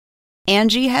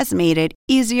Angie has made it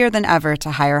easier than ever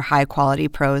to hire high-quality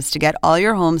pros to get all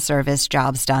your home service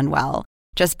jobs done well.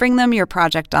 Just bring them your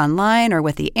project online or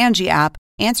with the Angie app,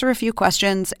 answer a few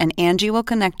questions, and Angie will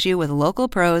connect you with local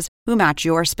pros who match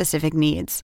your specific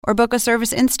needs. Or book a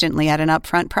service instantly at an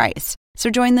upfront price. So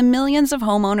join the millions of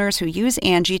homeowners who use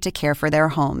Angie to care for their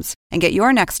homes and get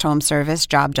your next home service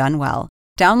job done well.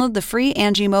 Download the free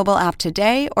Angie mobile app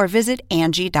today or visit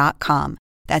Angie.com.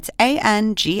 That's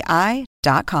ANGI.com.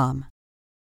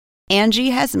 Angie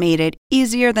has made it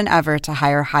easier than ever to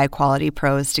hire high-quality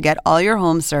pros to get all your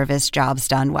home service jobs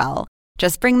done well.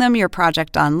 Just bring them your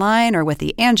project online or with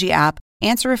the Angie app,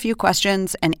 answer a few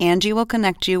questions, and Angie will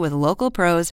connect you with local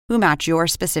pros who match your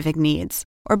specific needs.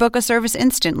 Or book a service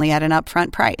instantly at an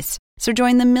upfront price. So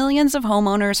join the millions of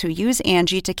homeowners who use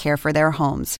Angie to care for their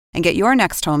homes and get your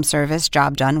next home service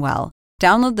job done well.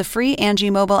 Download the free Angie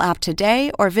mobile app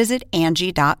today or visit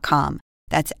Angie.com.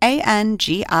 That's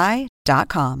ANGI.com.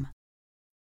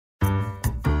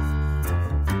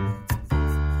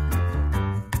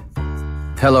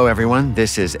 Hello, everyone.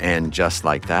 This is And Just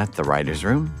Like That, The Writer's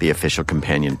Room, the official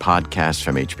companion podcast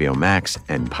from HBO Max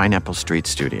and Pineapple Street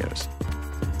Studios.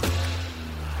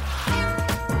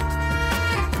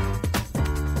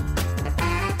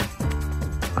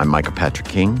 I'm Michael Patrick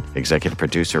King, executive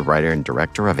producer, writer, and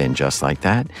director of And Just Like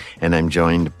That, and I'm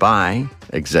joined by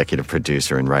executive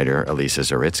producer and writer Elisa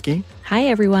Zaritsky. Hi,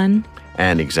 everyone.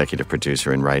 And executive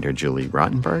producer and writer Julie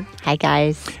Rottenberg. Hi,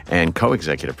 guys. And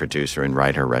co-executive producer and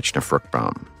writer Rachna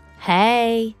Fruchbom.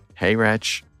 Hey. Hey,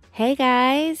 Rach. Hey,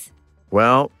 guys.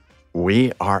 Well,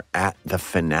 we are at the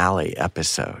finale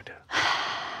episode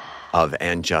of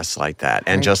And Just Like That.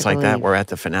 And just like that, we're at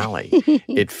the finale.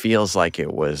 It feels like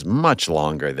it was much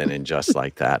longer than In Just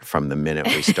Like That from the minute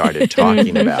we started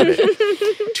talking about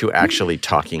it to actually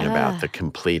talking about the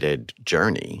completed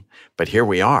journey. But here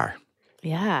we are.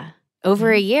 Yeah.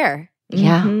 Over a year.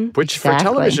 Yeah. Which for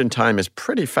television time is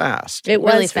pretty fast. It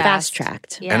Really was fast.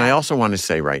 fast-tracked. Yeah. And I also want to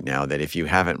say right now that if you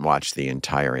haven't watched the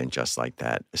entire And Just Like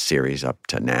That series up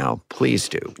to now, please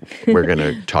do. We're going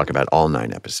to talk about all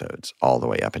 9 episodes, all the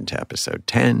way up into episode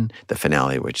 10, the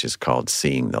finale, which is called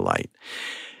Seeing the Light.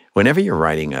 Whenever you're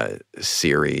writing a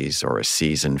series or a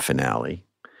season finale,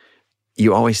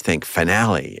 you always think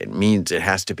finale. It means it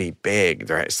has to be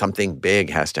big. Something big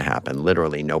has to happen,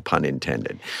 literally, no pun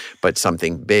intended. But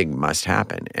something big must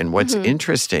happen. And what's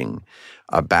interesting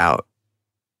about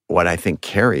what I think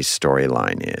Carrie's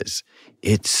storyline is,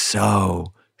 it's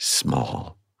so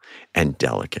small and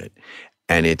delicate.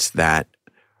 And it's that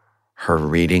her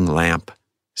reading lamp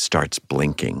starts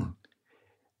blinking.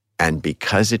 And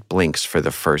because it blinks for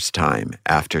the first time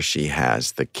after she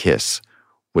has the kiss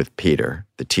with Peter,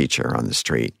 the teacher on the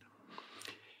street,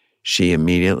 she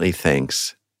immediately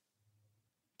thinks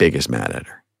Big is mad at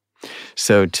her.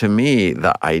 So to me,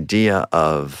 the idea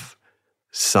of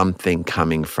something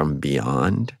coming from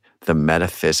beyond, the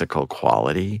metaphysical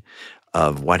quality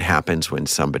of what happens when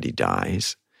somebody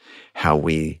dies, how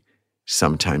we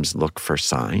sometimes look for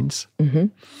signs,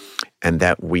 and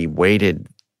that we waited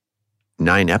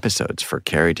 9 episodes for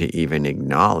Carrie to even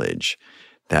acknowledge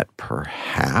that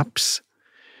perhaps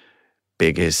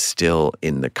Big is still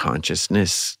in the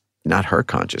consciousness, not her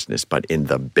consciousness, but in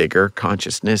the bigger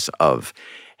consciousness of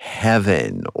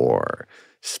heaven or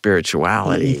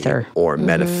spirituality or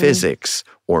metaphysics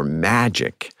or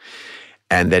magic.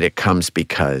 And that it comes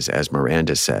because, as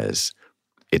Miranda says,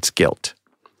 it's guilt.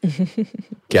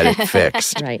 Get it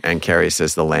fixed. Right. And Carrie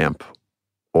says the lamp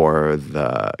or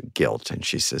the guilt, and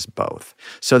she says both.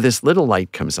 So this little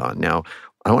light comes on. Now,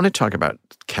 I want to talk about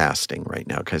casting right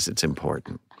now because it's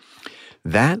important.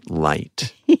 That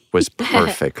light was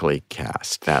perfectly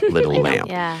cast, that little lamp.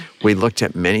 Yeah. We looked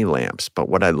at many lamps, but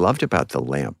what I loved about the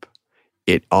lamp,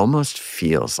 it almost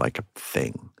feels like a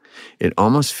thing. It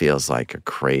almost feels like a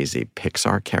crazy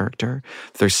Pixar character.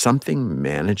 There's something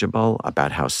manageable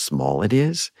about how small it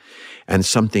is, and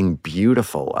something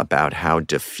beautiful about how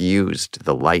diffused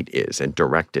the light is and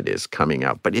direct it is coming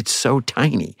out. But it's so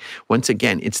tiny. Once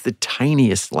again, it's the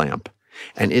tiniest lamp.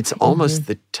 And it's almost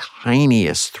the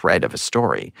tiniest thread of a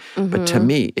story. But to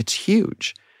me, it's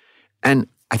huge. And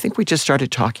I think we just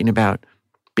started talking about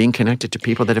being connected to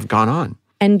people that have gone on.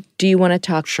 And do you want to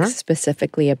talk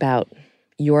specifically about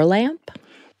your lamp?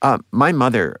 My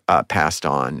mother passed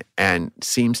on and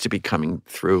seems to be coming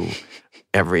through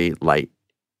every light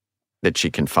that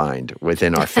she can find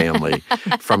within our family,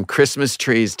 from Christmas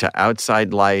trees to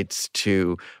outside lights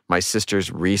to my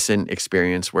sister's recent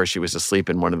experience where she was asleep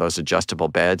in one of those adjustable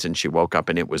beds and she woke up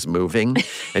and it was moving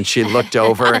and she looked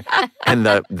over and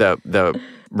the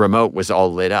remote was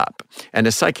all lit up. And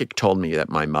a psychic told me that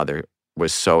my mother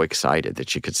was so excited that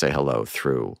she could say hello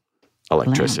through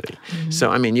electricity. So,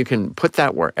 I mean, you can put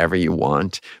that wherever you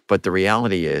want, but the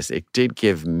reality is it did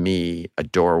give me a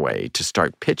doorway to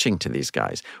start pitching to these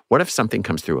guys. What if something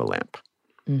comes through a lamp?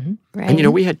 Right.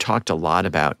 And, we had talked a lot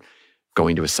about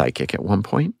going to a psychic at one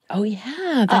point. Oh,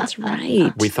 yeah, that's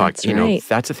right. We thought, that's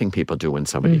that's a thing people do when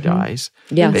somebody dies.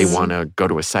 Yes. They want to go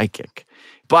to a psychic.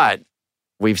 But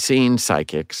we've seen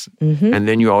psychics, and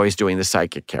then you're always doing the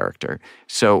psychic character.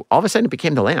 So all of a sudden it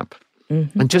became the lamp.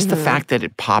 And just the fact that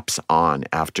it pops on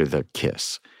after the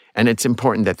kiss. And it's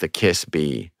important that the kiss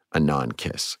be a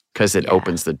non-kiss because it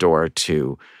opens the door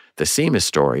to the Seema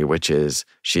story, which is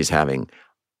she's having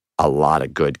a lot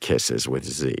of good kisses with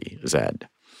Zed.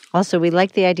 Also, we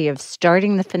like the idea of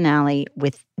starting the finale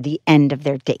with the end of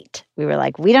their date. We were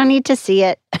like, we don't need to see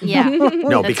it. Yeah.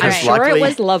 No, That's because right. Sure, luckily it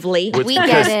was lovely. We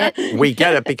get it. we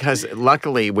get it because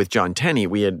luckily with John Tenney,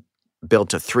 we had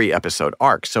built a 3-episode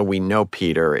arc. So we know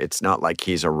Peter. It's not like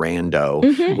he's a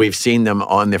rando. We've seen them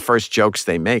on the first jokes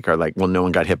they make are like, well, no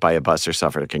one got hit by a bus or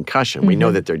suffered a concussion. We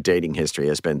know that their dating history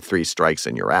has been 3 strikes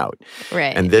and you're out.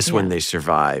 Right. And this one, they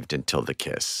survived until the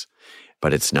kiss.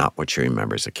 But it's not what she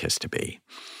remembers a kiss to be.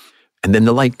 And then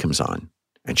the light comes on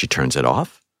and she turns it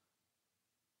off.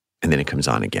 And then it comes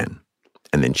on again.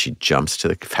 And then she jumps to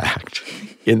the fact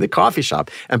in the coffee shop.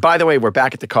 And by the way, we're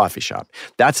back at the coffee shop.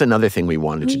 That's another thing we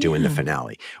wanted to do in the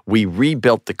finale. We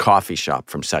rebuilt the coffee shop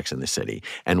from Sex and the City,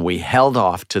 and we held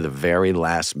off to the very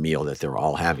last meal that they're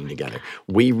all having together.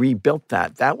 We rebuilt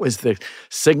that. That was the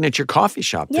signature coffee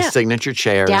shop, the signature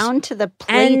chairs. Down to the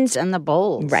plates and the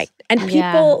bowls. Right. And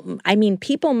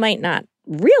people might not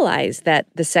realize that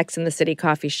the Sex and the City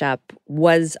coffee shop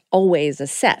was always a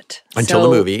set. Until the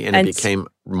movie, and it became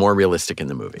more realistic in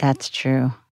the movie. That's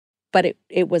true. But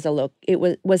it was a It a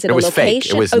was location? fake.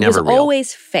 It was never real.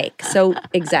 Always fake. So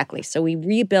exactly. So we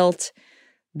rebuilt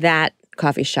that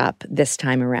coffee shop this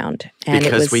time around. And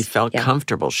because we felt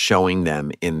comfortable showing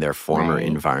them in their former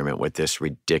environment with this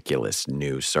ridiculous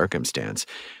new circumstance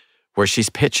where she's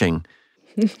pitching.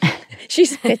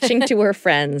 She's pitching to her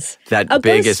friends. That a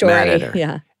big ghost is story. mad at her.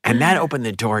 Yeah. And that opened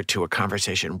the door to a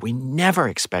conversation we never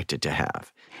expected to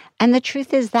have. And the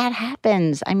truth is that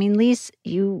happens. I mean, Lise,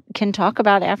 you can talk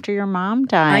about after your mom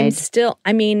died.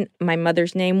 My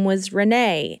mother's name was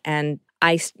Renee, and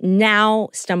I now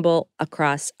stumble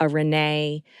across a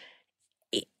Renee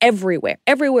everywhere.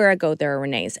 Everywhere I go, there are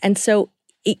Renees. And so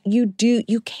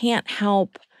you can't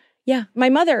help. Yeah, my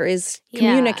mother is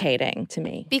communicating to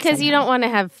me. Because somehow. you don't want to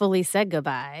have fully said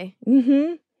goodbye.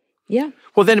 Mm-hmm. Yeah.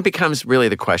 Well, then it becomes really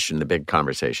the question, the big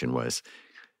conversation was,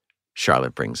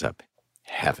 Charlotte brings up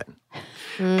heaven.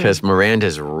 Because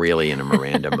Miranda's really in a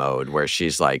Miranda mode where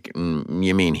she's like,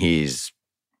 you mean he's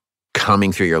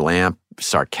coming through your lamp?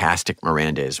 Sarcastic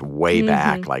Miranda is way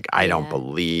back. Like, I don't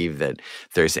believe that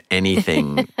there's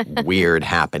anything weird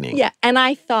happening. Yeah, and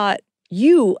I thought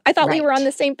we were on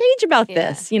the same page about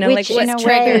this. Which, like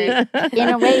in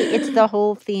a way, it's the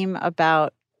whole theme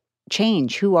about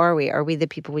change. Who are we? Are we the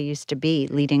people we used to be?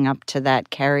 Leading up to that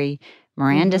Carrie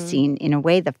Miranda scene, in a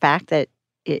way, the fact that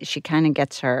she kind of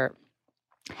gets her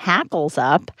hackles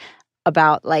up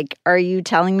about, like, are you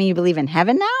telling me you believe in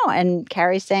heaven now? And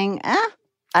Carrie's saying,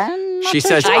 I'm not She so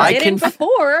says, sure. I didn't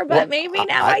before, but maybe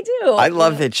now I do. I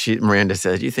love that Miranda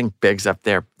says, you think Big's up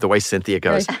there, the way Cynthia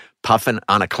goes, puffing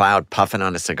on a cloud, puffing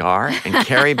on a cigar? And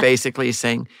Carrie basically is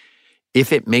saying,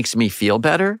 if it makes me feel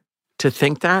better to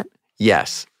think that,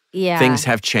 yes, things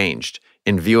have changed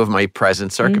in view of my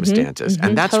present circumstances.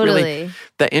 And that's really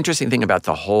the interesting thing about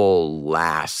the whole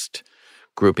last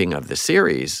grouping of the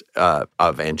series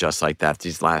of And Just Like That,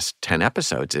 these last 10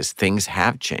 episodes, is things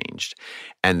have changed.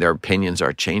 And their opinions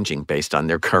are changing based on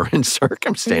their current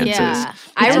circumstances. Yeah.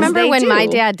 I remember when my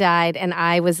dad died and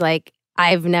I was like,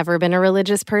 I've never been a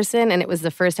religious person. And it was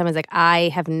the first time I was like, I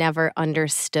have never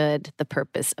understood the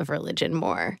purpose of religion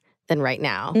more than right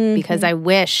now. Because I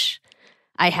wish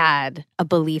I had a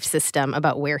belief system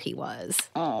about where he was.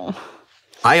 Oh.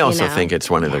 I also think it's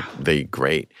one of the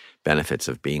great benefits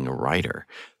of being a writer,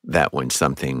 that when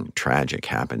something tragic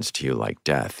happens to you like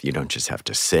death, you don't just have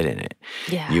to sit in it.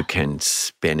 Yeah. You can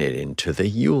spin it into the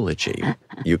eulogy.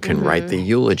 You can write the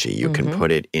eulogy. You can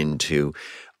put it into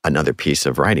another piece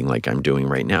of writing like I'm doing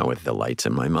right now with The Lights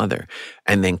and My Mother.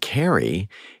 And then Carrie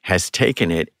has taken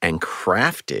it and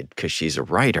crafted, because she's a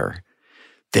writer,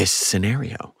 this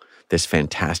scenario, this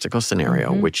fantastical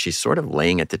scenario, which she's sort of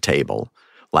laying at the table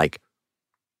like,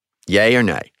 yay or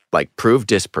nay, like prove,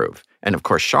 disprove. And of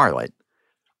course, Charlotte,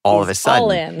 all of a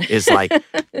sudden, is like,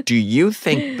 do you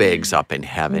think Big's up in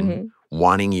heaven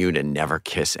wanting you to never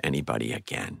kiss anybody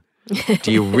again?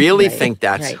 Do you really think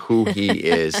that's who he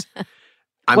is?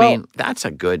 I mean, that's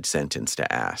a good sentence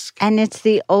to ask. And it's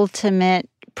the ultimate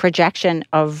projection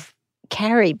of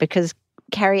Carrie, because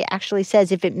Carrie actually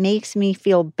says, if it makes me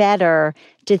feel better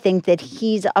to think that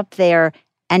he's up there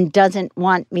and doesn't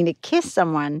want me to kiss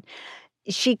someone,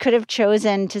 she could have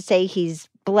chosen to say he's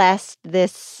blessed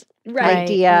this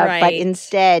idea, but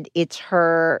instead it's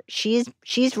her. She's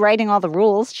writing all the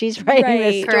rules. She's writing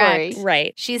the story.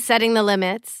 Right. She's setting the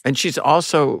limits. And she's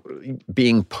also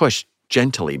being pushed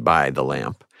gently by the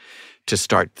lamp to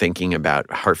start thinking about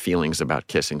her feelings about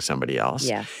kissing somebody else.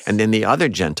 Yes. And then the other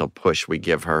gentle push we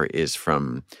give her is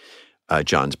from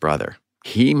John's brother.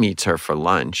 He meets her for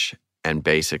lunch and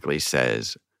basically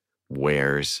says,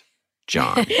 "Where's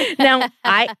John?" Now,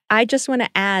 I just want to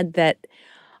add that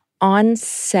on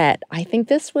set, I think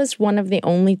this was one of the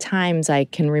only times I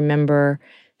can remember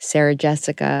Sarah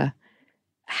Jessica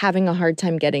having a hard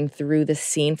time getting through the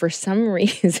scene for some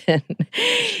reason.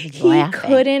 He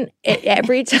couldn't,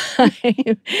 every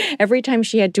time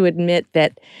she had to admit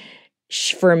that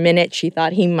for a minute she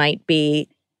thought he might be,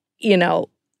 senile.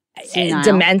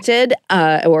 Demented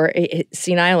or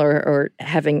senile or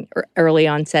having early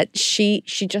onset. She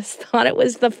just thought it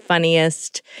was the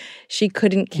funniest. She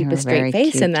couldn't keep a straight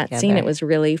face in that scene. It was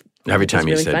really every time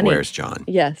you said, funny. "Where's John?"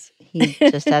 Yes. He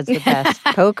just has the best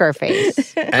poker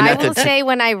face. And I will say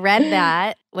when I read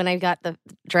that, when I got the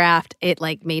draft, it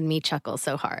made me chuckle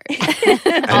so hard.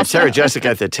 And Sarah Jessica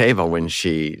at the table when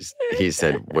he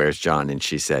said, "Where's John?" and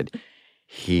she said,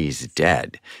 "He's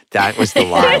dead." That was the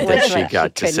line that she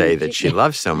got to say that she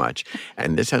loves so much.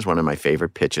 And this has one of my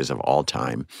favorite pitches of all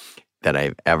time that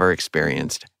I've ever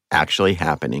experienced actually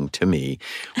happening to me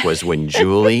was when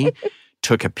Julie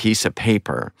took a piece of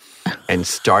paper and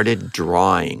started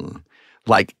drawing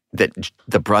like that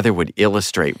the brother would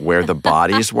illustrate where the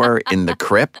bodies were in the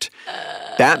crypt.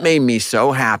 That made me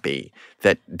so happy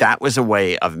that was a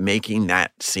way of making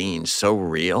that scene so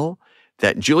real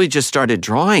that Julie just started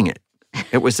drawing it.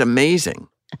 It was amazing.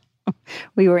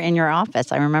 We were in your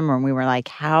office. I remember when we were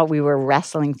how we were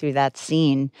wrestling through that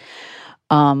scene.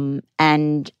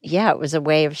 And it was a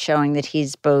way of showing that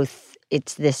he's both,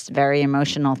 it's this very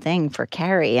emotional thing for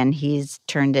Carrie, and he's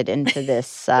turned it into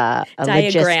this a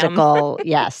logistical,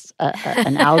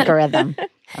 an algorithm,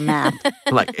 a math.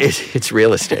 It's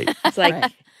real estate. It's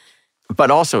right.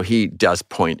 But also he does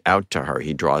point out to her,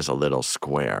 he draws a little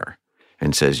square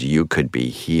and says, "You could be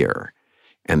here.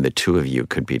 And the two of you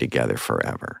could be together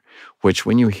forever." Which,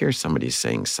 when you hear somebody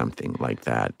saying something like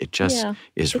that, it just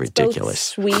is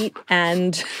ridiculous. Both sweet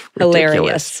and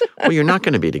hilarious. Well, you're not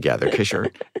going to be together because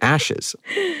you're ashes.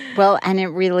 Well, and it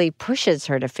really pushes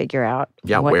her to figure out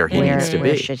where he needs to be.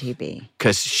 Where should he be?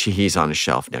 Because he's on a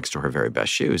shelf next to her very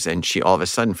best shoes. And she, all of a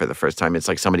sudden, for the first time, it's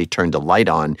like somebody turned a light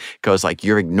on, goes like,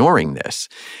 "You're ignoring this."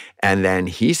 And then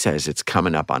he says it's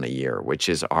coming up on a year, which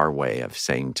is our way of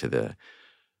saying to the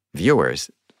viewers,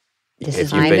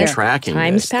 if you've been tracking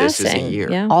this is a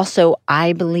year. Yeah. Also,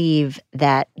 I believe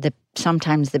that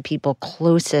sometimes the people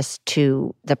closest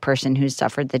to the person who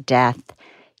suffered the death,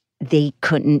 they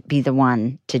couldn't be the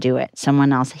one to do it.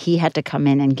 Someone else, he had to come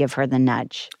in and give her the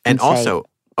nudge. And also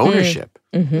ownership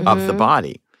of the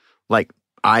body. Like,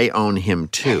 I own him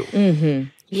too. Mm-hmm.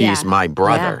 He's my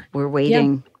brother. Yeah, we're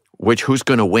waiting. Who's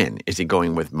going to win? Is he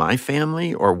going with my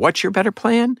family or what's your better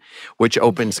plan? Which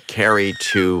opens Carrie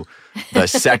to the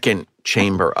second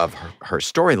chamber of her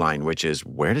storyline, which is,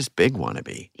 where does Big want to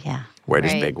be? Yeah. Where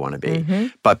does Big want to be? Mm-hmm.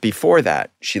 But before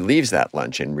that, she leaves that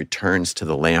lunch and returns to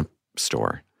the lamp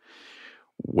store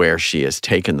where she has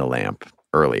taken the lamp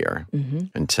earlier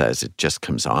and says it just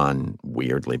comes on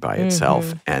weirdly by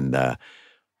itself. And the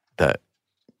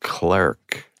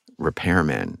clerk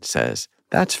repairman says,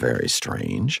 "That's very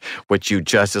strange," which you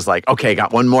just is like, okay,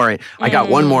 got one more. I got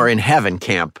one more in heaven,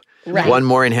 camp. Right. One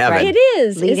more in heaven. Right. It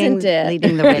is, isn't it?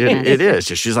 Leading the witness. It is.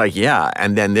 She's like, yeah.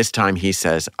 And then this time he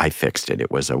says, "I fixed it. It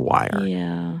was a wire."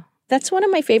 Yeah. That's one of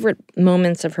my favorite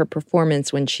moments of her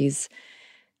performance when she's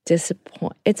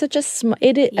disappointed. It's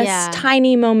a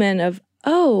tiny moment of,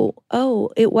 oh,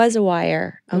 it was a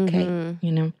wire. Okay.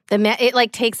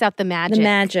 It takes out the magic. The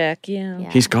magic, yeah.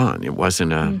 He's gone. It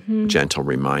wasn't a gentle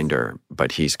reminder,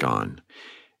 but he's gone.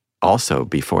 Also,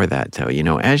 before that,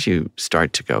 though, as you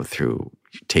start to go through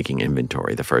taking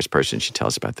inventory, the first person she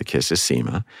tells about the kiss is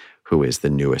Seema, who is the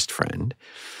newest friend.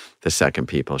 The second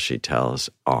people she tells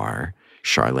are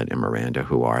Charlotte and Miranda,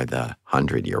 who are the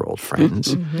 100-year-old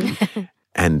friends.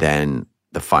 And then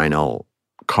the final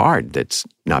card that's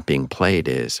not being played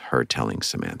is her telling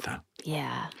Samantha.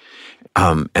 Yeah.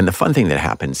 And the fun thing that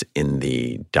happens in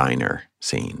the diner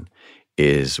scene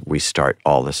is we start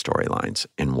all the storylines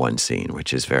in one scene,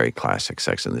 which is very classic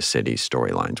Sex and the City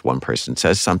storylines. One person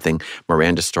says something,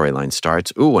 Miranda's storyline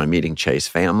starts, ooh, I'm meeting Chase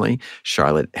family.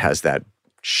 Charlotte has that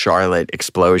Charlotte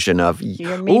explosion of,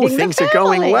 ooh, things are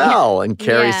going well. And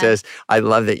Carrie says, I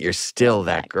love that you're still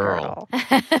that girl.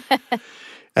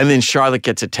 And then Charlotte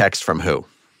gets a text from who?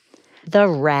 The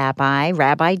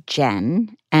Rabbi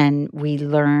Jen. And we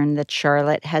learn that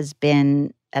Charlotte has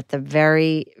been at the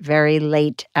very, very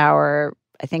late hour.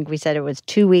 I think we said it was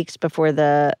 2 weeks before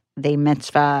the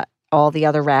mitzvah. All the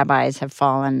other rabbis have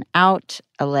fallen out,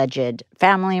 alleged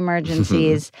family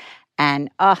emergencies. And,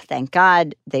 thank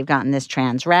God they've gotten this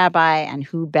trans rabbi. And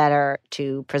who better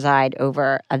to preside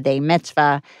over a day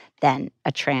mitzvah than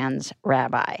a trans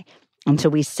rabbi? And so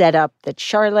we set up that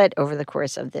Charlotte, over the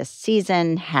course of this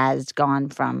season, has gone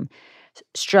from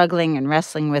struggling and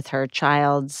wrestling with her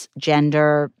child's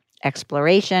gender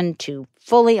exploration to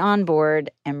fully on board,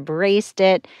 embraced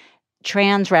it,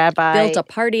 trans rabbi. Built a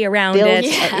party around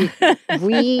it.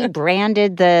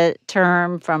 Rebranded the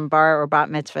term from bar or bat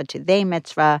mitzvah to they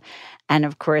mitzvah. And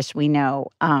of course, we know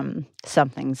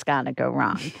something's got to go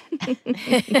wrong.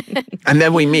 And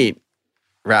then we meet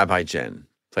Rabbi Jen,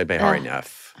 played by Hari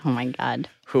Neff. Oh, my God.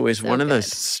 Who is one of the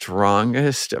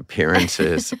strongest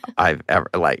appearances I've ever,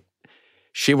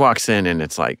 she walks in and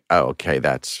it's like, oh, okay,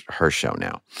 that's her show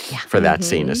now. Yeah. For that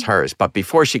scene is hers. But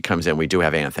before she comes in, we do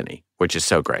have Anthony, which is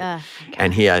so great.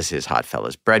 And he has his Hot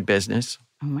Fellas bread business.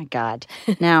 Oh, my God.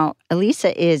 Now,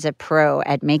 Elisa is a pro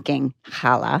at making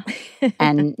challah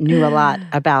and knew a lot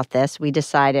about this. We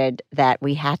decided that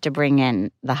we had to bring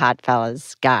in the Hot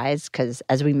Fellas guys because,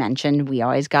 as we mentioned, we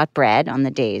always got bread on the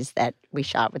days that we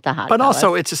shot with the Hot Fellas. But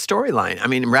also, it's a storyline. I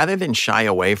mean, rather than shy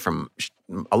away from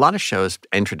a lot of shows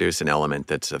introduce an element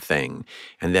that's a thing,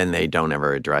 and then they don't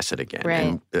ever address it again.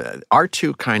 Right. And our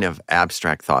two kind of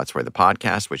abstract thoughts were the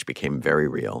podcast, which became very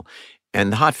real,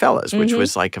 and the Hot Fellas, which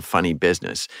was like a funny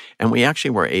business. And we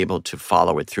actually were able to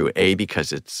follow it through, A,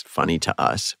 because it's funny to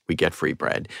us. We get free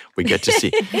bread. We get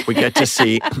to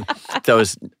see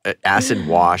those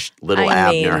acid-washed little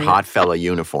Abner Hot Fella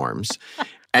uniforms.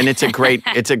 And it's a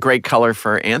great color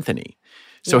for Anthony.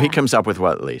 So he comes up with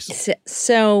what, Lise?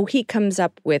 So he comes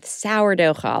up with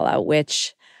sourdough challah,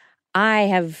 which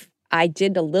I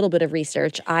did a little bit of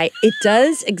research. It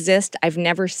does exist. I've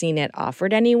never seen it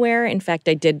offered anywhere. In fact,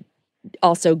 I did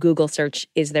also Google search,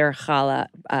 is there sourdough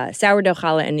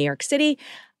challah in New York City?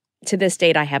 To this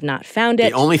date, I have not found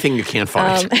it. The only thing you can't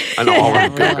find on all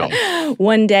of Google.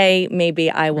 One day, maybe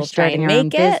I will try and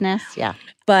make it. Business, yeah.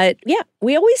 But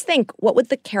we always think, what would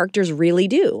the characters really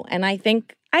do? And I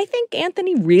think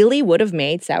Anthony really would have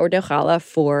made sourdough challah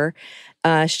for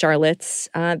Charlotte's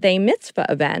They Mitzvah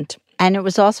event. And it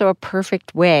was also a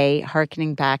perfect way,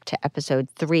 hearkening back to episode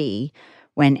 3,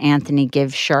 when Anthony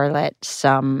gives Charlotte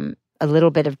a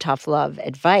little bit of tough love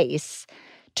advice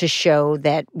to show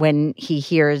that when he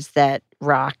hears that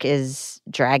Rock is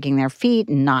dragging their feet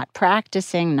and not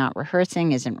practicing, not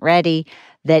rehearsing, isn't ready,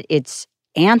 that it's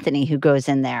Anthony who goes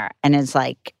in there and is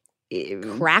like,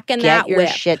 cracking get that your whip.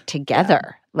 Shit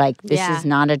together. Like, this is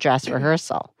not a dress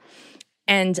rehearsal.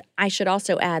 And I should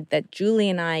also add that Julie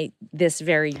and I, this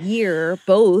very year,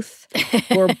 both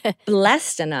were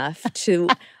blessed enough to,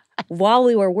 while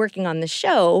we were working on the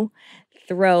show,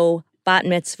 throw bat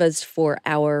mitzvahs for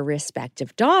our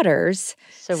respective daughters.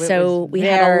 So we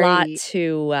had a lot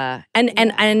to,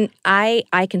 and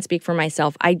I can speak for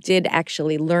myself. I did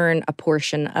actually learn a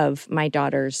portion of my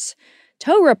daughter's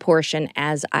Torah portion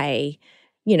as I,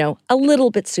 a little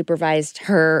bit supervised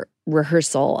her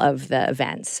rehearsal of the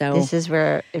event. So this is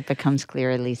where it becomes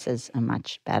clear Lisa's a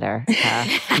much better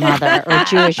mother or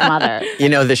Jewish mother.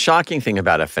 The shocking thing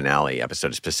about a finale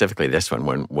episode, specifically this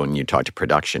one, when you talk to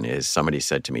production, is somebody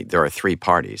said to me, there are 3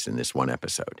 parties in this one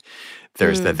episode.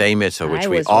 There's the They Mitzvah, which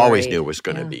we always knew was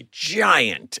going to be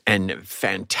giant and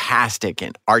fantastic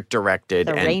and art directed.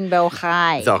 The Rainbow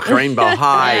High. The Rainbow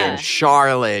High and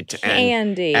Charlotte.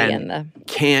 Candy and the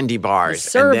candy bars. The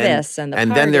service and the party.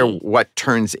 And then there what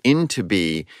turns into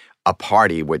be a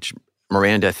party, which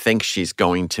Miranda thinks she's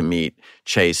going to meet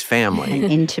Che's family. An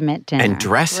intimate dinner. And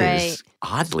dresses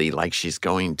oddly like she's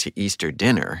going to Easter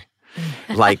dinner.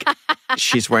 Like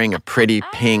she's wearing a pretty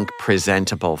pink,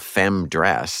 presentable femme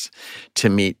dress to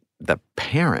meet the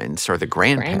parents or the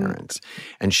grandparents.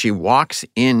 And she walks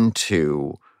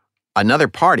into another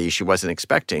party she wasn't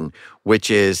expecting, which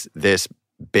is this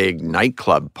big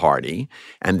nightclub party.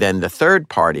 And then the third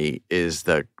party is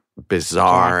the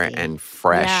bizarre and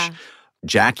fresh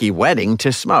Jackie wedding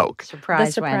to smoke. The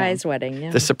surprise wedding.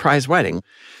 The surprise wedding.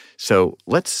 So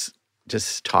let's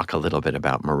just talk a little bit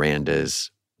about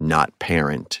Miranda's not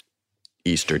parent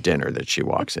Easter dinner that she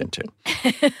walks into.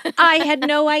 I had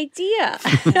no idea.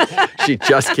 She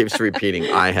just keeps repeating,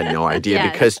 I had no idea,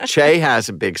 because Che has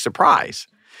a big surprise.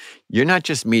 You're not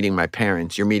just meeting my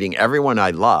parents, you're meeting everyone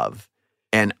I love,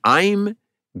 and I'm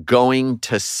going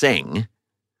to sing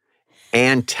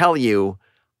and tell you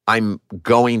I'm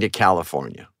going to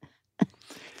California.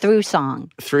 Through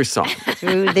song. Through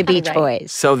the Beach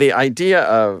Boys. So the idea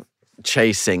of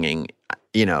Che singing,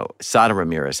 Sada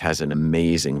Ramirez has an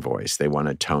amazing voice. They won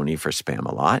a Tony for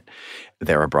Spam-A-Lot.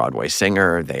 They're a Broadway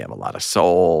singer. They have a lot of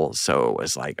soul. So it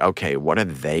was like, okay, what are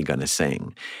they going to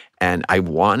sing? And I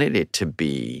wanted it to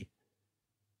be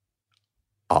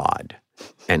odd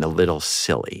and a little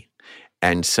silly.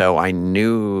 And so I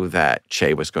knew that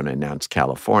Che was going to announce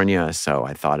California. So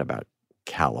I thought about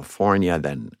California,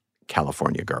 then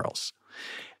California Girls,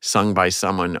 sung by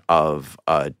someone of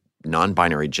a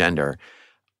non-binary gender.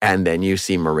 And then you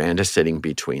see Miranda sitting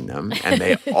between them, and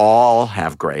they all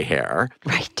have gray hair.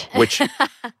 Right. Which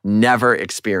never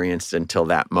experienced until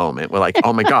that moment. We're like,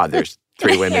 oh my God, there's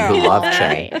 3 women who love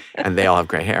Che, and they all have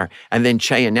gray hair. And then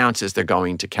Che announces they're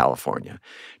going to California.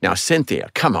 Now, Cynthia,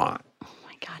 come on.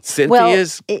 God.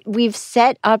 Cynthia's... we've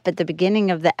set up at the beginning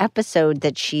of the episode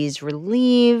that she's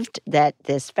relieved that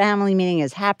this family meeting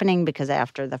is happening because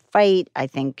after the fight, I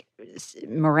think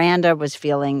Miranda was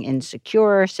feeling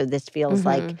insecure. So this feels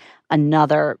like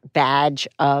another badge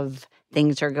of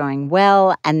things are going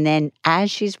well. And then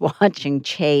as she's watching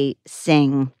Che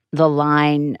sing the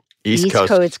line, East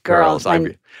Coast Girls.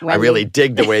 I really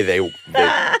dig the way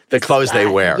the clothes they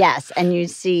wear. Yes, and you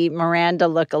see Miranda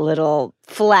look a little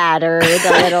flattered,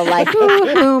 a little like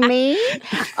who me,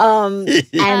 and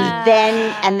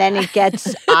then it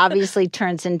gets obviously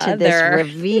turns into this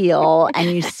reveal, and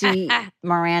you see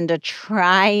Miranda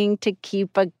trying to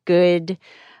keep a good.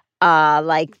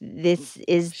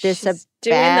 Is this a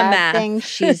bad thing?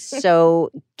 She's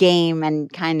so game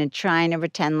and kind of trying to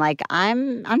pretend like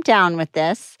I'm down with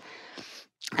this.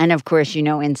 And of course,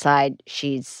 inside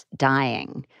she's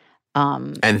dying.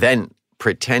 And then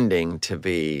pretending to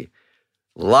be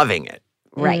loving it.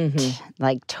 Right.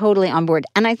 Like totally on board.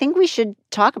 And I think we should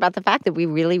talk about the fact that we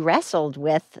really wrestled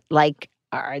with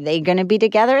are they going to be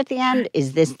together at the end?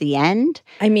 Is this the end?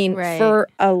 I mean, for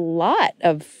a lot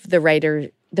of the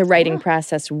writing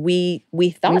process, we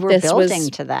thought this was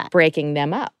to that. Breaking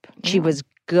them up. She was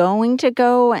going to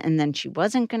go, and then she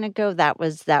wasn't going to go. That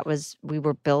was we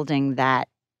were building that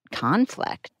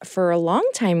conflict. For a long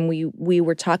time, we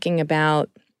were talking about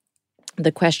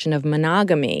the question of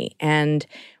monogamy, and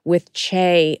with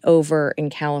Che over in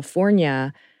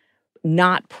California,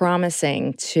 not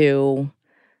promising to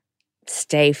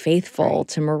stay faithful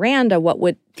to Miranda, what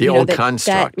would the old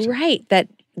construct,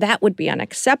 that would be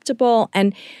unacceptable.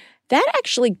 And that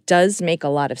actually does make a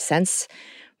lot of sense.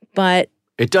 But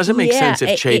it doesn't make sense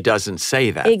if Che doesn't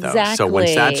say that, though. So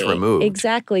once that's removed, which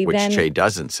then, Che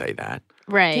doesn't say that.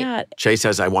 Right. Yeah. Che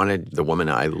says, I wanted the woman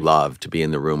I love to be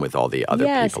in the room with all the other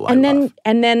people I love.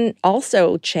 And then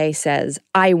also Che says,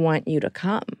 I want you to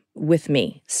come with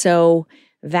me. So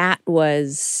that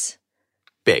was...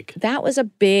 big. That was a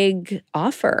big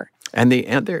offer. And the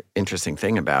other interesting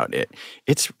thing about it,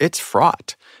 it's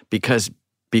fraught because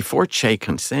before Che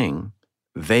can sing,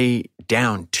 they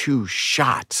down 2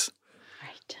 shots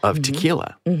of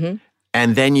tequila.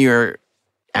 And then you're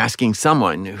asking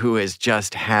someone who has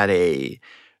just had a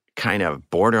kind of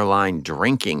borderline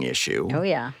drinking issue. Oh,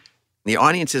 yeah. The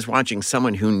audience is watching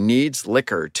someone who needs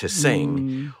liquor to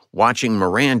sing, watching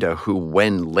Miranda, who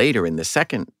when later in the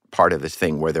second part of this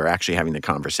thing where they're actually having the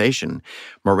conversation,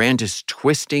 Miranda's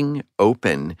twisting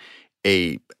open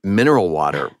a mineral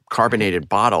water carbonated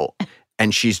bottle,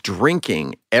 and she's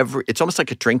drinking it's almost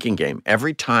like a drinking game.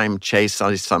 Every time Che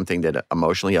says something that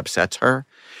emotionally upsets her,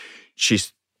 she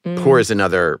pours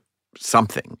another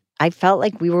something. I felt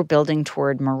like we were building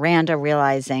toward Miranda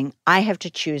realizing I have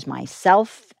to choose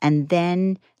myself, and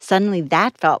then suddenly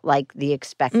that felt like the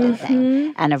expected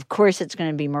thing. And of course it's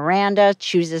going to be Miranda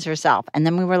chooses herself. And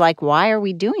then we were like, why are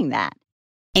we doing that?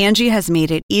 Angie has made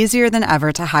it easier than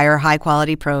ever to hire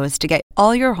high-quality pros to get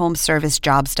all your home service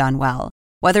jobs done well.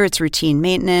 Whether it's routine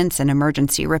maintenance, an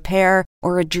emergency repair,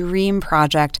 or a dream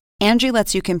project, Angie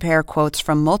lets you compare quotes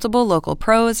from multiple local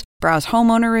pros, browse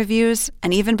homeowner reviews,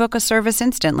 and even book a service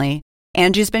instantly.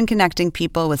 Angie's been connecting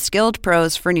people with skilled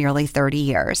pros for nearly 30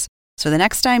 years. So the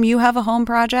next time you have a home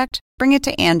project, bring it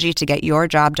to Angie to get your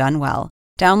job done well.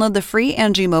 Download the free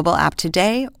Angie mobile app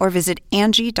today or visit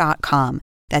Angie.com.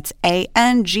 That's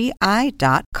ANGI.com.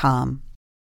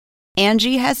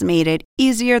 Angie has made it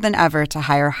easier than ever to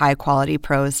hire high-quality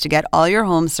pros to get all your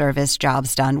home service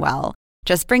jobs done well.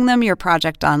 Just bring them your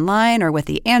project online or with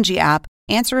the Angie app,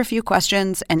 Answer a few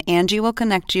questions, and Angie will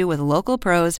connect you with local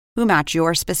pros who match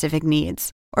your specific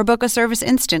needs. Or book a service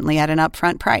instantly at an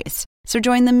upfront price. So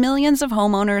join the millions of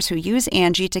homeowners who use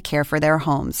Angie to care for their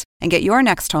homes and get your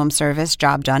next home service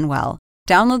job done well.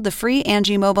 Download the free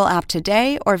Angie mobile app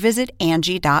today or visit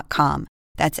Angie.com.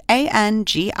 That's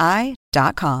ANGI.com.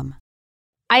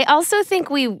 I also think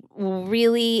we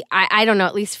really, I don't know,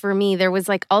 at least for me, there was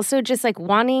like also just like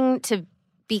wanting to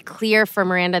be clear for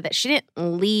Miranda that she didn't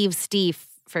leave Steve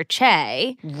for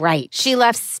Che. Right. She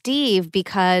left Steve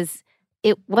because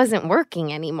it wasn't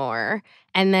working anymore.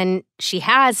 And then she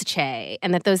has Che,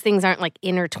 and that those things aren't like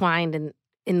intertwined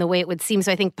in the way it would seem.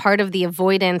 So I think part of the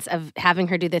avoidance of having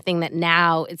her do the thing that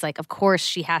now it's like, of course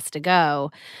she has to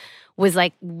go, was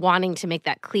like wanting to make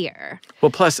that clear. Well,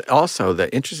 plus also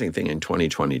the interesting thing in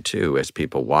 2022, as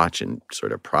people watch and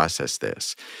sort of process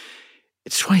this,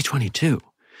 it's 2022.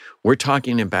 We're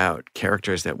talking about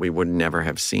characters that we would never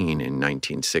have seen in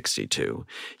 1962,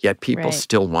 yet people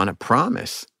still want to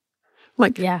promise.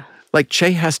 Like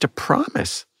Che has to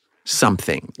promise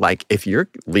something. Like, if you're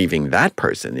leaving that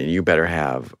person, then you better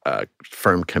have a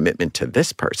firm commitment to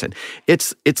this person.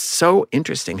 It's so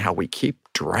interesting how we keep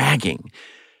dragging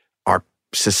our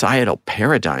societal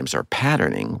paradigms, our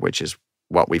patterning, which is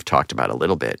what we've talked about a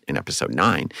little bit in episode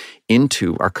 9,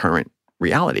 into our current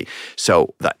reality.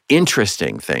 So the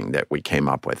interesting thing that we came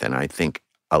up with, and I think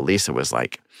Elisa was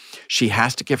like, she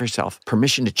has to give herself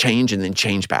permission to change and then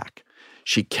change back.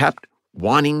 She kept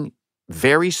wanting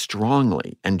very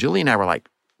strongly, and Julie and I were like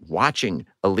watching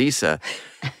Elisa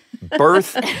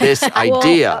birth this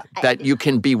idea that you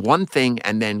can be one thing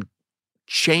and then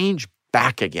change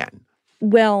back again.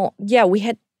 Well, yeah, we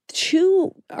had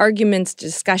 2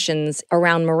 discussions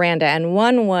around Miranda, and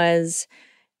one was,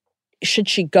 should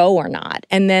she go or not?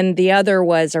 And then the other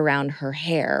was around her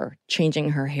hair,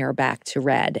 changing her hair back to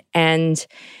red. And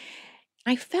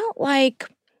I felt like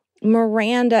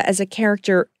Miranda as a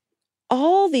character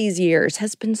all these years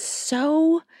has been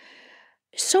so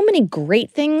many great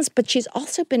things, but she's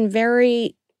also been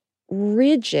very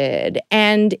rigid.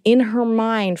 And in her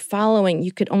mind,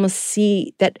 you could almost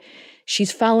see that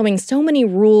she's following so many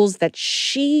rules that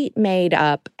she made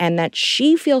up and that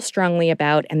she feels strongly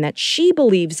about and that she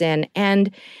believes in.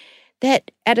 And that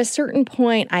at a certain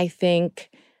point, I think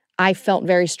I felt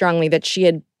very strongly that she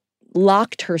had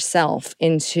locked herself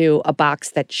into a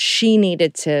box that she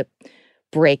needed to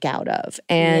break out of.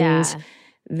 And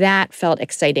that felt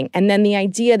exciting. And then the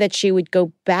idea that she would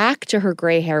go back to her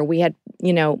gray hair, we had,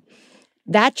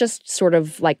 that just sort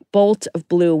of like bolt of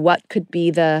blue, what could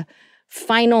be the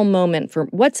final moment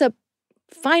what's a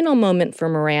final moment for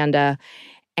Miranda?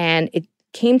 And it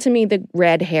came to me, the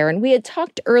red hair. And we had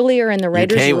talked earlier in the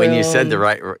writer's room. When you said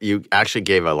you actually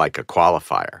gave a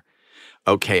qualifier.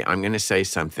 Okay, I'm going to say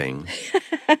something.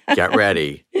 Get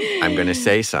ready. I'm going to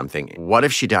say something. What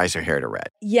if she dyes her hair to red?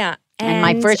 Yeah. And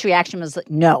my first reaction was,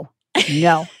 no.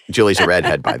 Julie's a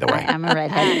redhead, by the way. I'm a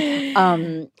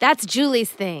redhead. That's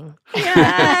Julie's thing.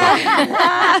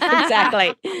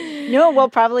 Exactly. No, well,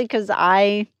 probably because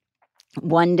I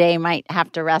one day might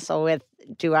have to wrestle with,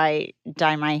 do I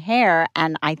dye my hair?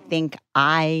 And I think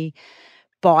I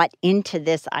bought into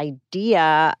this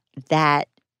idea that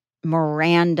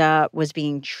Miranda was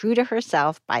being true to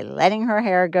herself by letting her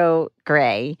hair go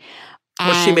gray.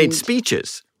 Well, she made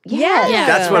speeches. Yeah.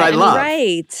 That's what I love.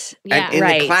 Right. And in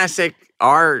the classic,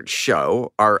 our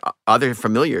other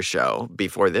familiar show,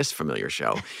 before this familiar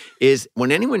show, is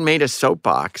when anyone made a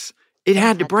soapbox, it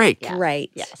had to break. Yes. Right.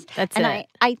 Yes. That's and it.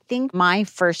 I think my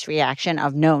first reaction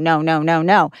of no,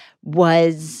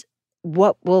 was,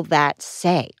 what will that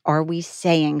say? Are we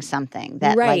saying something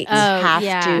that Right. we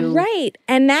have to? Right.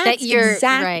 And that's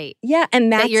right. Yeah.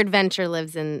 And that's that your adventure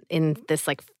lives in this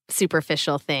like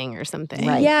superficial thing or something.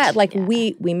 Right. Yeah. Like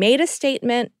we made a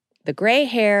statement, the gray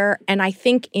hair, and I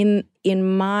think in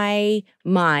my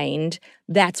mind,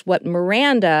 that's what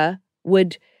Miranda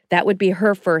that would be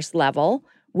her first level.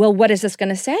 Well, what is this going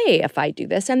to say if I do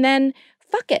this? And then,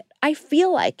 fuck it. I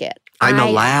feel like it. I'm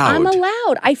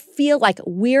allowed. I feel like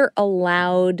we're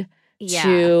allowed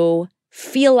to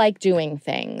feel like doing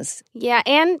things. Yeah,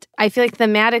 and I feel like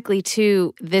thematically,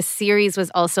 too, this series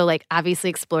was also, like, obviously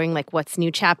exploring, like, what's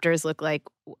new chapters look like,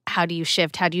 how do you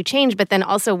shift, how do you change, but then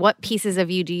also what pieces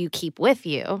of you do you keep with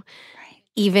you,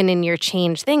 even in your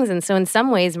changed things. And so in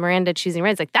some ways, Miranda choosing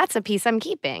red is like, that's a piece I'm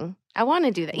keeping. I want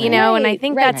to do that, and I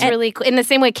think that's really cool. In the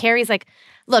same way, Carrie's like,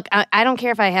 look, I don't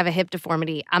care if I have a hip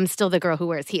deformity. I'm still the girl who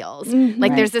wears heels.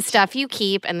 There's the stuff you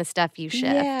keep and the stuff you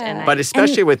shift. Yeah. But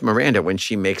especially with Miranda, when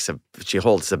she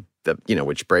holds the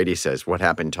which Brady says, what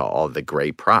happened to all the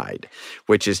gray pride,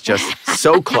 which is just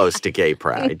so close to gay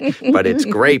pride, but it's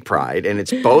gray pride, and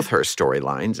it's both her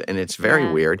storylines, and it's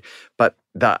very weird. But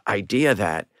the idea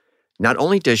that not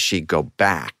only does she go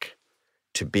back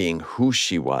to being who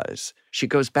she was, she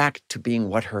goes back to being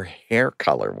what her hair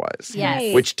color was.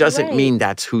 Yes. Which doesn't mean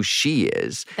that's who she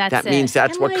is. That means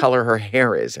that's what color her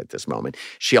hair is at this moment.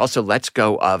 She also lets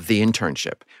go of the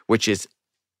internship, which is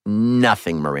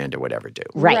nothing Miranda would ever do.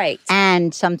 Right.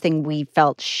 And something we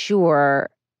felt sure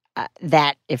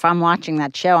that if I'm watching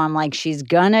that show, I'm like, she's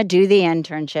going to do the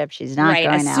internship. She's not going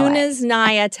As soon as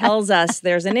Naya tells us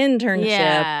there's an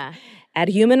internship at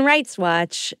Human Rights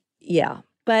Watch,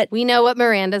 but we know what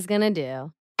Miranda's going to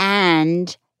do.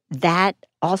 And that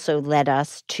also led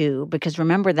us to, because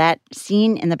remember that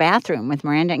scene in the bathroom with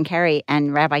Miranda and Carrie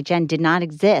and Rabbi Jen did not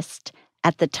exist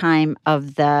at the time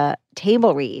of the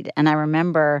table read. And I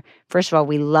remember, first of all,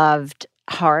 we loved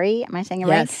Hari. Am I saying it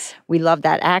right? Yes. We loved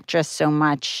that actress so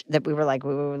much that we were like,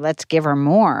 let's give her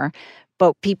more.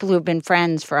 But people who have been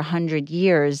friends for 100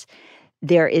 years,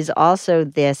 there is also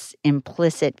this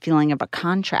implicit feeling of a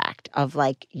contract of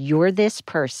like, you're this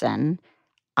person.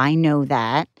 I know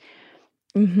that.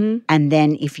 And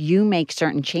then if you make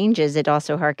certain changes, it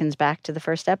also harkens back to the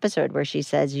first episode where she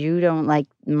says, you don't like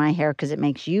my hair because it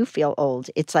makes you feel old.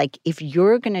 It's like, if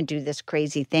you're going to do this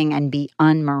crazy thing and be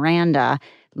un-Miranda,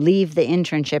 leave the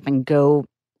internship and go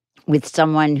with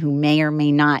someone who may or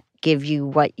may not give you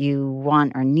what you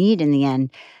want or need in the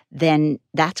end, then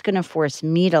that's going to force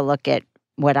me to look at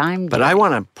what I'm doing. But I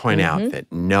want to point out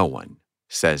that no one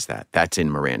says that. That's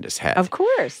in Miranda's head. Of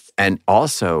course. And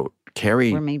also,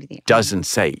 Carrie doesn't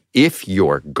say, if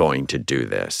you're going to do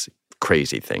this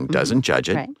crazy thing, doesn't judge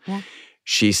it. Right. Yeah.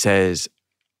 She says,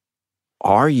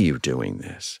 are you doing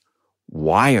this?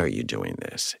 Why are you doing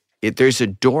this? There's a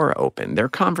door open. Their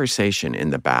conversation in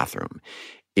the bathroom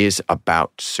is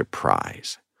about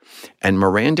surprise. And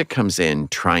Miranda comes in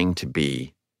trying to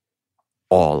be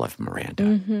all of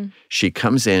Miranda. She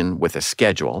comes in with a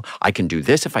schedule. I can do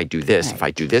this if I do this. If I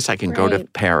do this, I can go to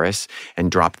Paris and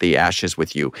drop the ashes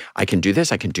with you. I can do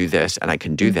this, I can do this, and I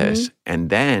can do this. And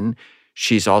then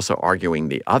she's also arguing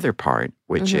the other part,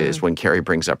 which is when Carrie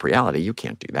brings up reality, you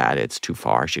can't do that. It's too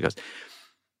far. She goes,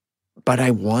 but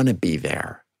I want to be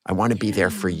there. I want to be there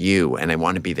for you, and I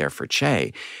want to be there for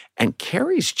Che. And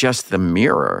Carrie's just the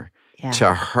mirror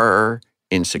to her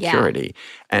insecurity.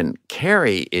 And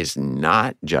Carrie is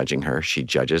not judging her. She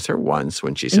judges her once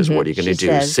when she says, what are you going to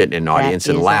do? Sit in an audience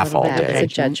and laugh all day.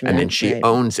 And then she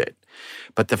owns it.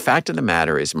 But the fact of the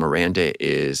matter is Miranda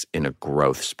is in a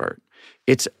growth spurt.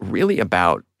 It's really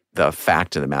about the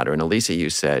fact of the matter. And Elisa, you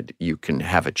said you can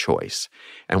have a choice.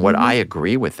 And what I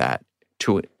agree with that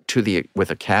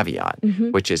with a caveat,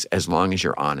 which is as long as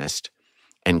you're honest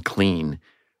and clean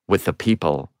with the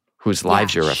people whose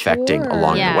lives you're affecting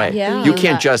along the way. Yeah. You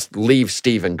can't just leave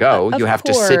Steve and go. You have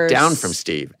to sit down from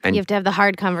Steve. And you have to have the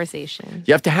hard conversation.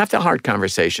 You have to have the hard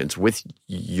conversations with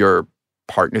your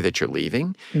partner that you're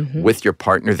leaving, with your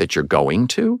partner that you're going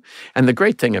to. And the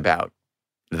great thing about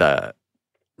the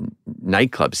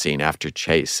nightclub scene after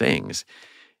Che sings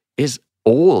is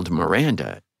old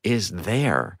Miranda is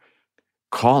there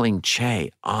calling Che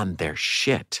on their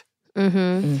shit.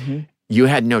 You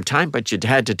had no time, but you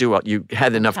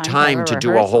had enough time to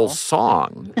do a whole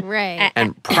song.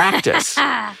 And practice.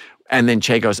 And then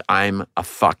Che goes, I'm a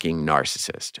fucking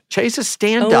narcissist. Che's a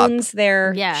stand-up. Owns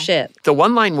their shit. The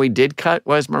one line we did cut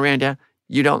was, Miranda,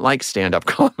 you don't like stand-up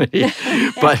comedy.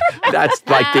 But that's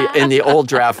like in the old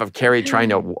draft of Carrie trying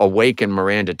to awaken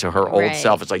Miranda to her old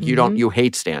self. It's like, you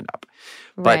hate stand-up.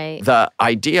 But the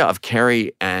idea of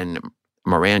Carrie and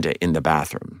Miranda in the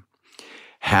bathroom,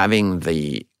 having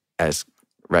as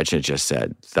Rachna just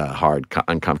said, the hard,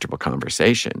 uncomfortable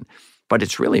conversation. But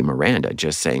it's really Miranda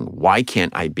just saying, why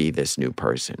can't I be this new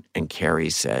person? And Carrie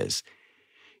says,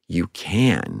 you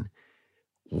can.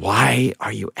 Why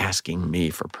are you asking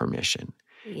me for permission?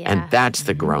 And that's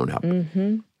the grown-up.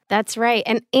 That's right.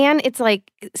 And it's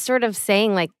like sort of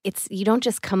saying like you don't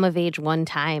just come of age one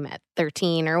time at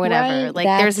 13 or whatever. Right. Like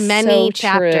That's there's many so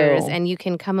chapters true. and you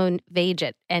can come of age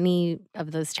at any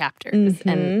of those chapters.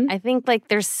 And I think like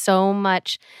there's so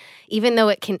much, even though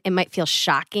it might feel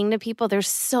shocking to people, there's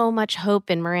so much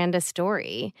hope in Miranda's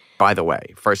story. By the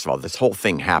way, first of all, this whole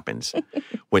thing happens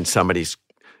when somebody's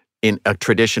in a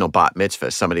traditional bat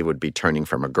mitzvah, somebody would be turning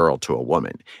from a girl to a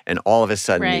woman. And all of a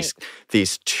sudden,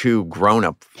 these two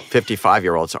grown-up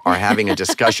 55-year-olds are having a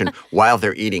discussion while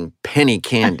they're eating penny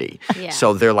candy. Yeah.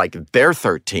 So they're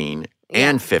 13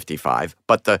 and 55.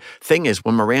 But the thing is,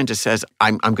 when Miranda says,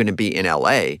 I'm going to be in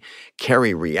L.A.,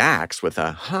 Carrie reacts with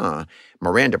a,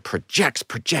 Miranda projects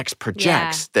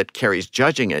that Carrie's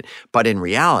judging it. But in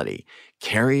reality,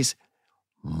 Carrie's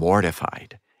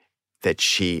mortified that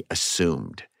she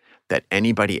assumed that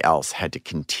anybody else had to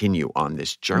continue on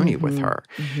this journey with her.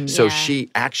 Mm-hmm. So she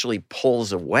actually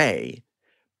pulls away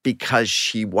because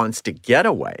she wants to get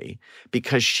away,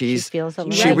 because she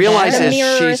realizes the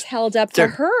mirror she's is held up to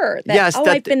her.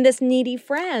 I've been this needy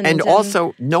friend. And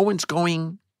also, no one's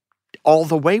going all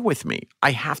the way with me.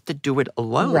 I have to do it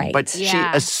alone. Right. But she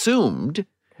assumed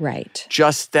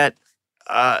just that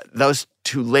those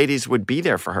two ladies would be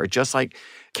there for her, just like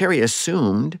Carrie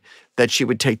assumed that she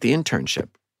would take the internship.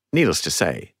 Needless to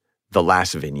say, the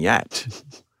last vignette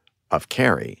of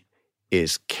Carrie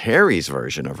is Carrie's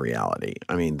version of reality.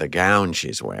 I mean, the gown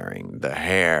she's wearing, the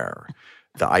hair,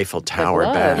 the Eiffel Tower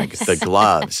bag, the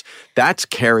gloves. That's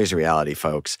Carrie's reality,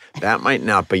 folks. That might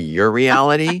not be your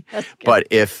reality, but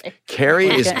if Carrie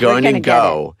is going to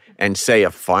go and say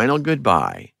a final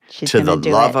goodbye to the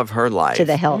love of her life, to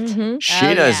the hilt,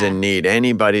 she doesn't need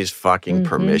anybody's fucking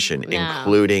permission,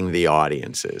 including the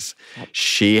audience's.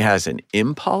 She has an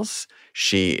impulse.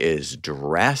 She is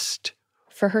dressed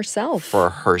for herself.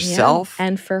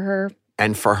 And for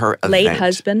her late event.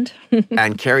 husband.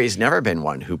 And Carrie's never been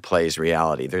one who plays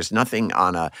reality. There's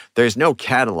no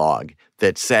catalog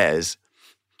that says,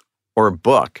 or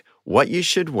book, what you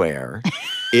should wear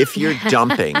if you're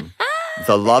dumping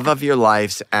the love of your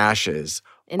life's ashes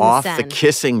off the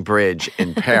kissing bridge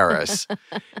in Paris.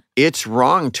 It's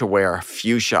wrong to wear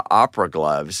fuchsia opera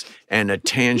gloves and a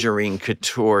tangerine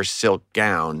couture silk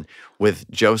gown with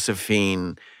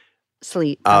Josephine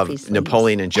of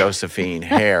Napoleon and Josephine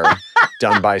hair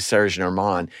done by Serge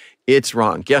Normand. It's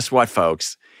wrong. Guess what,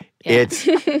 folks? Yeah.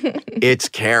 It's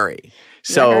Carrie.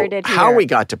 So how we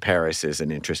got to Paris is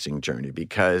an interesting journey,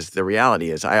 because the reality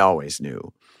is, I always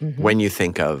knew when you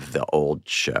think of the old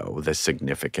show, the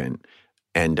significant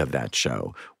end of that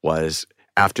show was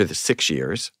after the 6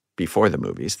 years, before the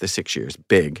movies, the 6 years,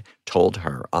 Big told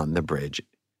her on the bridge,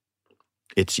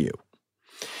 it's you.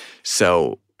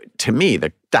 So to me,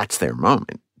 that's their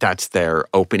moment. That's their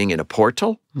opening in a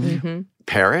portal. Mm-hmm.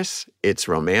 Paris, it's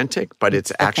romantic, but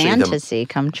it's actually fantasy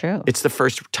come true. It's the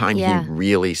first time he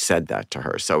really said that to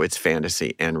her. So it's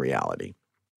fantasy and reality.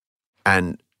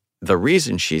 And the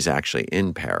reason she's actually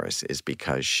in Paris is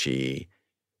because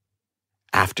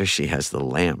after she has the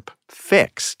lamp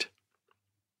fixed,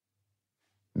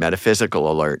 metaphysical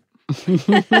alert,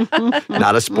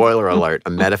 not a spoiler alert, a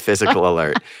metaphysical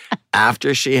alert.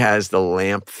 After she has the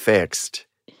lamp fixed,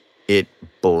 it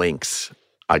blinks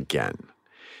again.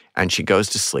 And she goes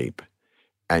to sleep,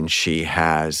 and she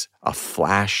has a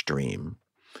flash dream.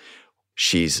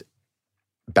 She's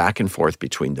back and forth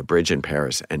between the bridge in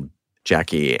Paris and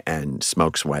Jackie and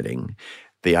Smoke's wedding.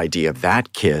 The idea of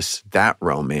that kiss, that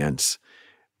romance,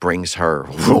 brings her,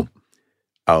 whoom,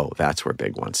 that's where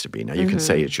Big wants to be. Now, you can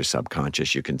say it's your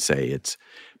subconscious. You can say it's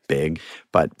Big.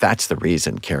 But that's the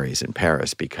reason Carrie's in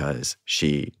Paris, because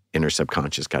she, in her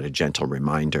subconscious, got a gentle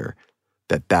reminder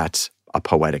that that's a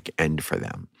poetic end for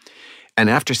them. And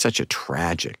after such a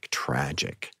tragic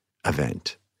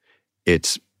event,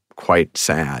 it's quite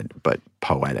sad but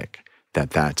poetic that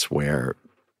that's where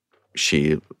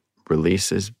she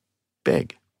releases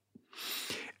Big.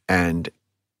 And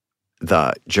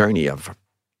the journey of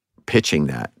pitching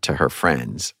that to her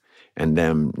friends and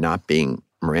them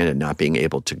Miranda not being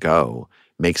able to go,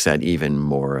 makes that even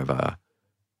more of a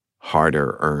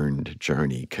harder earned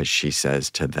journey, because she says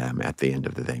to them at the end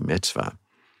of the day mitzvah,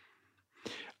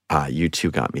 you two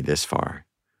got me this far.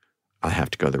 I'll have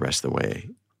to go the rest of the way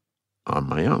on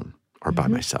my own or by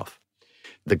myself.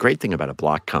 The great thing about a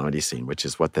block comedy scene, which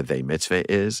is what the They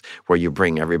Mitzvah is, where you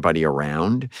bring everybody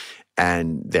around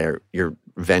and you're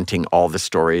venting all the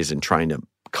stories and trying to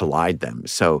collide them.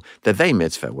 So the They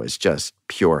Mitzvah was just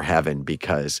pure heaven,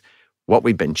 because what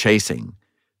we've been chasing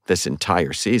this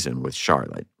entire season with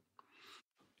Charlotte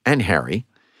and Harry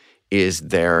is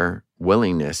their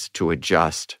willingness to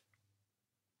adjust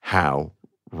how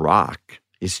rock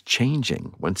is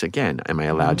changing. Once again, am I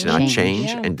allowed to not change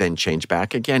and then change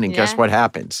back again? And guess what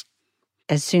happens?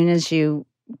 As soon as you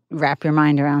wrap your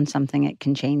mind around something, it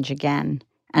can change again.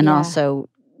 And also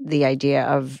the idea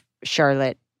of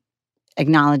Charlotte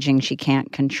acknowledging she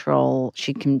can't control,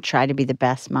 she can try to be the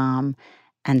best mom,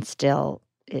 and still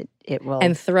it will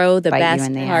and throw the bite you best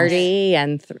in the ass. party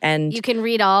and You can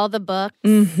read all the books.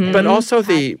 But also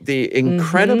the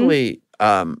incredibly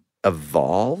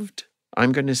evolved,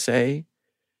 I'm going to say,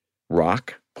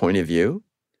 rock point of view.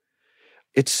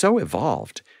 It's so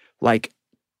evolved. Like,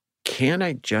 can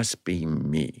I just be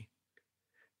me?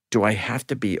 Do I have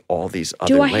to be all these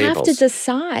other labels? Do I have to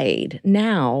decide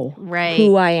now Right.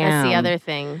 who I am? That's the other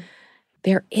thing.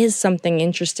 There is something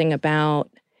interesting about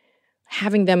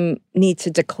having them need to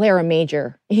declare a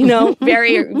major,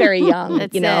 very, very young,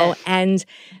 That's it. and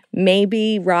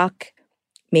maybe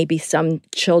maybe some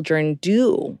children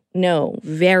do know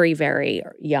very, very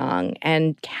young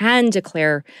and can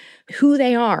declare who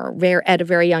they are at a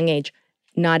very young age.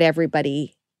 Not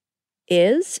everybody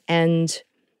is, and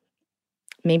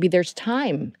maybe there's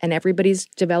time, and everybody's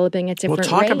developing at different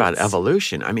rates. We'll talk about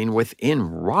evolution. I mean, within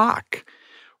rock,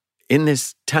 in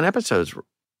this 10 episodes,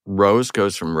 Rose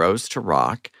goes from Rose to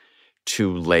Rock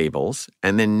to labels.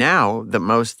 And then now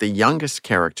the youngest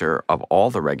character of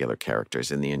all the regular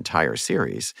characters in the entire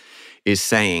series is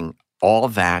saying, all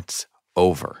that's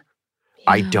over.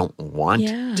 Yeah. I don't want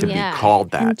to be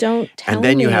called that. And don't tell And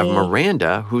then you have me.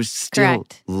 Miranda, who's still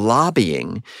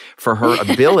lobbying for her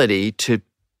ability to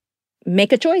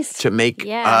make a choice. To make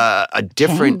a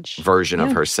different version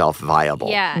of herself viable.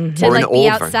 Yeah, Mm-hmm. to be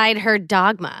outside her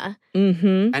dogma.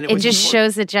 Mm-hmm. And it just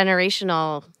shows the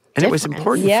generational And it was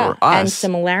important for us. And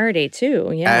similarity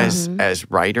too, as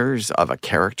writers of a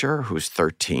character who's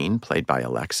 13, played by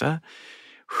Alexa,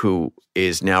 who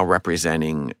is now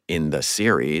representing in the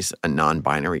series a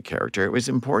non-binary character. It was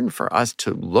important for us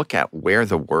to look at where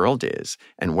the world is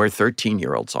and where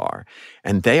 13-year-olds are.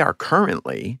 And they are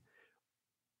currently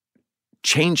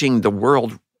changing the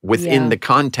world within the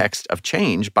context of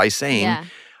change by saying,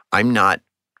 I'm not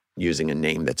using a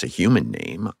name that's a human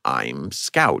name. I'm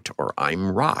Scout or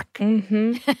I'm Rock.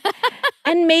 Mm-hmm.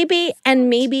 and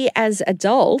maybe as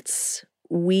adults,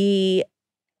 we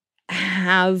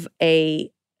have a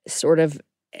sort of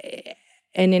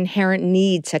an inherent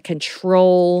need to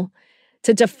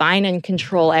define and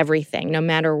control everything, no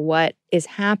matter what is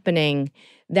happening.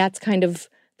 That's kind of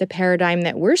the paradigm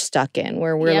that we're stuck in,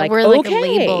 where we're like, we're okay, like a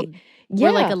label.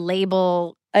 We're like a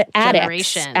label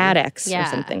generation. Addicts or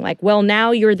something. Like, well,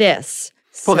 now you're this.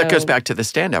 Well, that goes back to the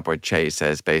stand-up where Che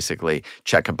says basically,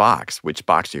 check a box, which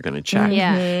box you're going to check.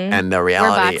 Yeah. And the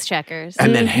reality— we're box checkers.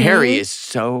 And then Harry is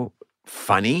so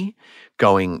funny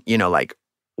going, like,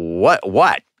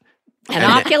 what? An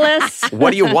Oculus?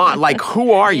 What do you want? Like,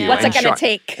 who are you? What's it going to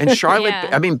take? And Charlotte,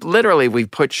 I mean, literally,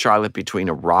 we've put Charlotte between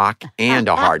a rock and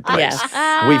a hard place.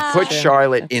 Yes. We've put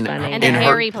Charlotte in a her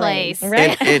hairy place.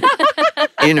 Right?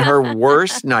 In her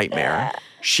worst nightmare,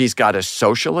 she's got a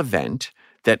social event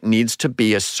that needs to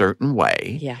be a certain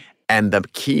way. Yeah. And the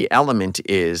key element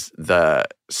is the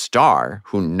star,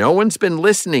 who no one's been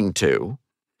listening to.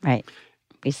 Right.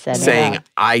 We said saying,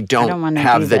 I don't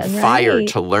have the fire Right.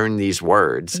 to learn these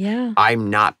words. Yeah. I'm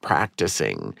not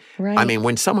practicing. Right. I mean,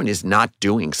 when someone is not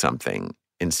doing something,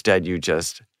 instead you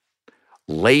just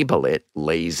label it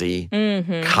lazy,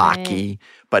 cocky,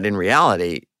 but in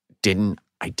reality, didn't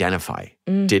identify,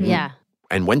 didn't,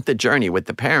 and went the journey with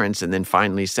the parents and then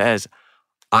finally says,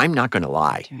 I'm not going to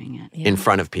lie in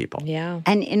front of people. Yeah.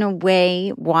 And in a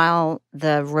way, while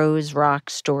the Rose Rock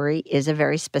story is a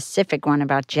very specific one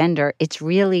about gender, it's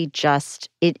really just,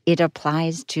 it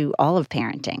applies to all of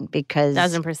parenting because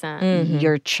 1000%.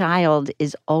 Your child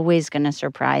is always going to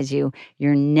surprise you.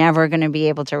 You're never going to be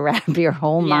able to wrap your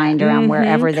whole mind around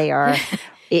wherever they are.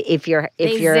 If you're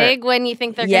zig when you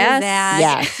think they're going to zag.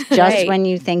 Yes, just when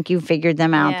you think you figured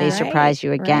them out, they surprise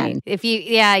you again. Right. If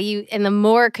you and the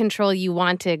more control you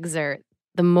want to exert,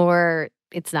 the more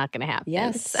it's not going to happen.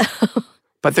 Yes. So.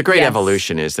 But the great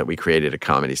evolution is that we created a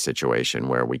comedy situation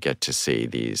where we get to see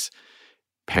these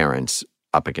parents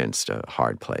up against a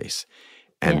hard place.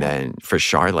 And then for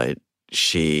Charlotte,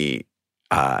 she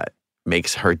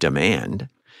makes her demand.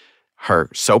 Her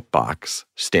soapbox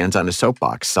stands on a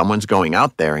soapbox. Someone's going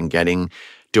out there and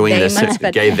doing this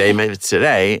gay they minutes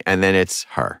today, and then it's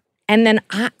her. And then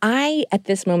I, at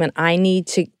this moment, I need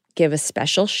to give a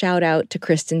special shout out to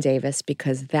Kristen Davis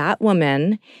because that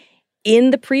woman, in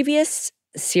the previous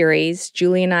series,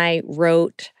 Julie and I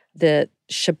wrote the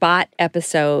Shabbat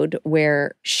episode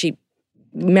where she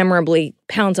memorably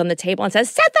pounds on the table and says,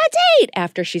 set the date,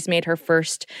 after she's made her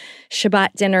first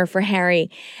Shabbat dinner for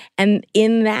Harry. And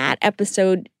in that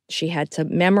episode, she had to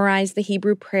memorize the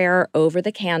Hebrew prayer over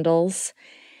the candles.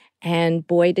 And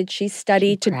boy, did she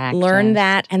study to learn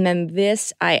that. And then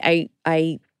this, I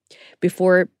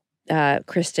before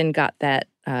Kristen got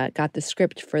the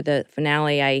script for the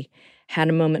finale, I had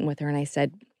a moment with her and I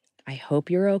said, I hope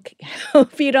you're okay.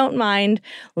 if you don't mind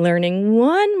learning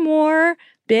one more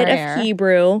bit Prayer. of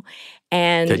Hebrew.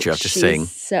 And That you have to sing.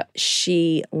 So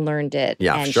she learned it.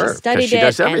 Yeah, and sure, she 'cause studied she it.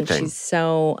 does And everything. she's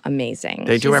so amazing.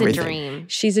 They do She's everything. a dream.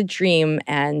 She's a dream.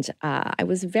 And I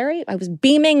was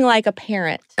beaming like a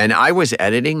parent. And I was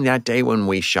editing that day when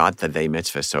we shot the They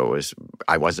Mitzvah, so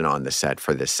I wasn't on the set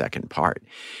for this second part.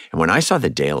 And when I saw the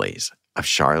dailies of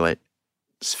Charlotte's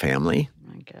family,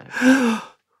 Oh my God.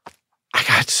 I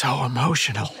got so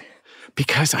emotional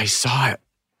because I saw it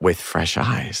with fresh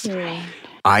eyes.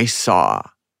 I saw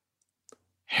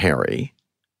Harry,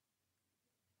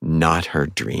 not her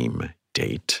dream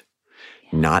date,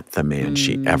 not the man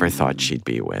she ever thought she'd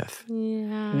be with.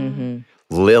 Yeah. Mm-hmm.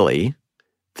 Lily,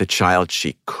 the child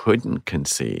she couldn't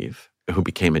conceive, who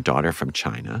became a daughter from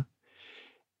China.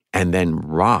 And then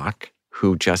Rock,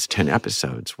 who just 10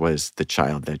 episodes was the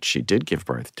child that she did give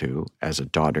birth to as a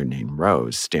daughter named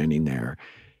Rose, standing there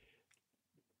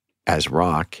as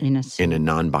Rock In in a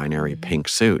non-binary pink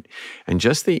suit. And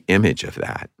just the image of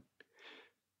that,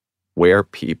 where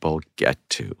people get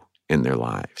to in their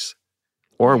lives,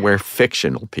 or where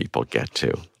fictional people get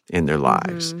to in their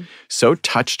lives, so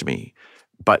touched me.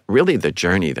 But really the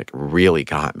journey that really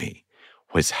got me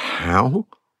was how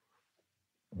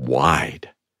wide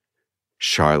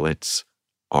Charlotte's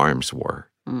arms were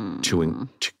to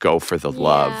go for the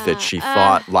love that she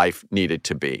thought life needed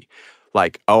to be.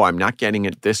 Like, oh, I'm not getting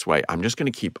it this way. I'm just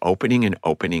going to keep opening and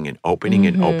opening and opening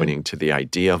and opening to the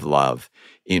idea of love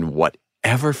in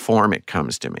whatever form it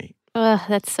comes to me.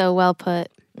 That's so well put.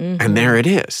 And there it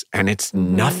is. And it's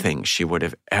nothing she would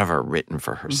have ever written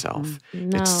for herself.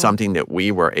 No. It's something that we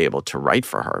were able to write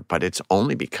for her, but it's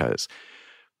only because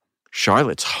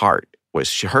Charlotte's heart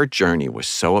her journey was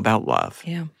so about love.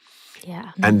 Yeah.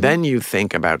 Yeah. And then you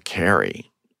think about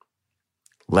Carrie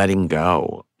letting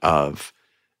go of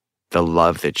the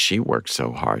love that she worked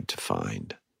so hard to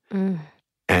find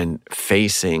and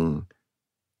facing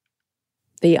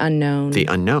the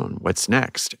unknown. What's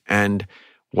next? And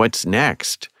what's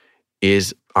next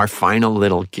is our final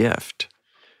little gift,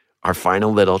 our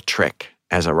final little trick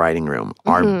as a writing room.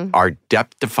 Our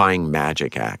depth-defying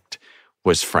magic act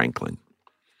was Franklin,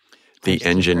 the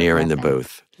engineer in the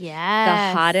booth.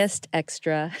 Yeah. The hottest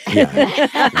extra.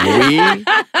 Yeah.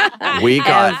 We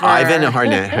got Ever. Ivan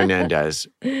Hernandez.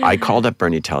 I called up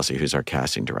Bernie Telsey, who's our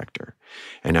casting director,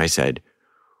 and I said,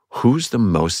 who's the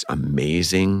most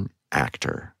amazing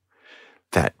actor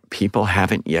that people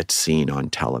haven't yet seen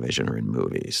on television or in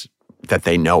movies that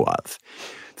they know of,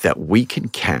 that we can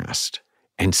cast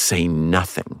and say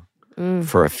nothing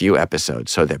for a few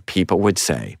episodes so that people would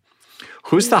say,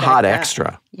 who's the hot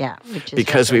extra? Yeah.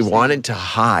 Because we wanted to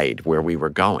hide where we were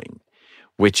going,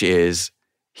 which is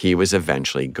he was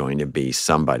eventually going to be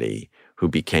somebody who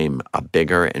became a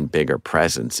bigger and bigger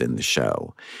presence in the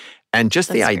show. And just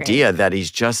the idea that he's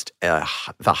just the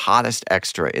hottest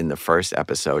extra in the first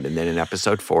episode, and then in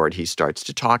episode 4, he starts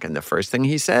to talk, and the first thing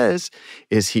he says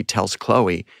is he tells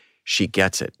Chloe she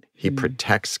gets it. He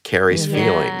protects Carrie's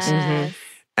feelings.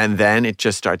 And then it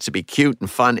just starts to be cute and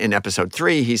fun. In episode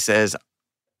 3, he says,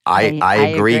 I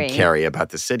agree, Carrie, about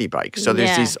the city bike. So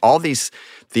there's all these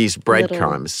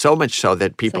breadcrumbs, so much so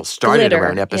that people started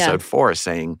around episode 4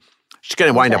 saying, she's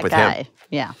going to wind up with him.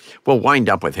 Yeah. Well, wind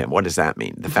up with him. What does that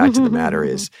mean? The fact of the matter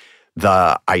is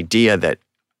the idea that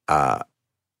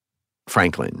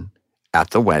Franklin at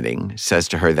the wedding says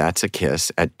to her, that's a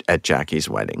kiss at Jackie's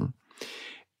wedding,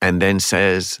 and then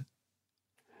says,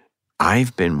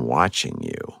 I've been watching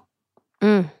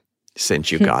you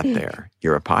since you got there.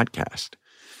 You're a podcast.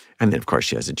 And then, of course,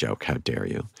 she has a joke, how dare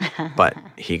you? But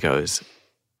he goes,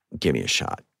 give me a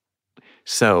shot.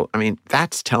 So, I mean,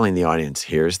 that's telling the audience,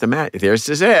 here's this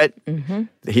is it.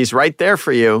 He's right there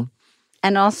for you.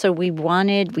 And also, we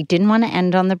didn't want to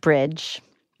end on the bridge.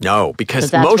 No, because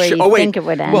that's most where you think it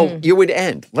would end. Well, you would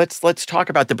end. Let's talk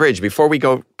about the bridge. Before we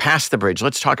go past the bridge,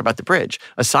 let's talk about the bridge.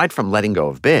 Aside from letting go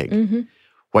of Big,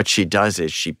 what she does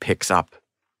is she picks up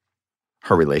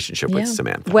her relationship with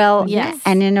Samantha. Well,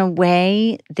 and in a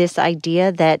way, this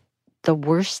idea that the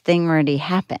worst thing already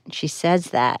happened. She says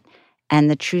that. And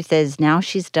the truth is, now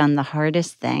she's done the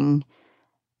hardest thing.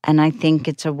 And I think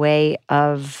it's a way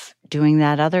of doing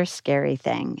that other scary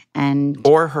thing.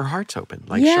 Or her heart's open,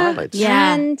 like Charlotte's.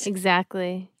 Yeah,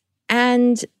 exactly.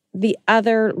 And the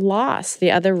other loss,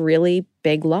 the other really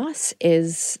big loss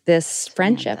is this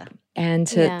friendship. And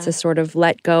to sort of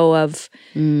let go of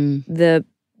the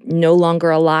no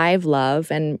longer alive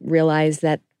love and realize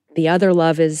that the other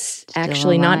love is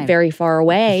actually not very far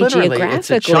away Literally, geographically.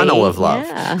 It's a channel of love.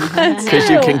 Because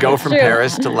you can go from True.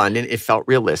 Paris to London. It felt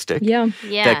realistic. Yeah.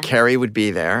 That Carrie would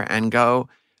be there and go,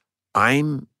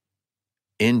 I'm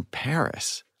in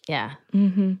Paris Yeah.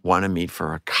 want to meet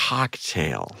for a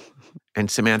cocktail. And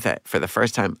Samantha, for the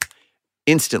first time,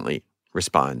 instantly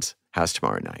responds, how's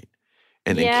tomorrow night?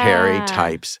 And then Carrie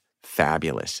types,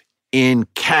 fabulous, in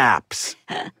caps.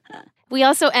 We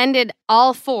also ended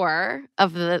all 4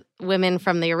 of the women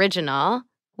from the original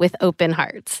with open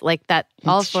hearts. Like that,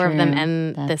 all 4 of them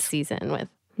end this season with,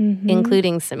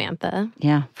 including Samantha.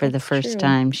 Yeah, for the first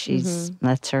time, she's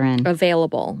lets her in.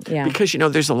 Available, yeah. Because,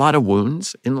 there's a lot of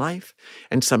wounds in life,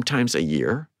 and sometimes a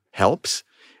year helps.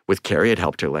 With Carrie, it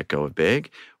helped her let go of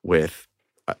Big. With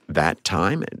that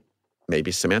time, and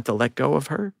maybe Samantha let go of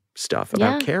her stuff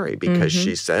about Carrie because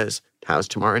she says, how's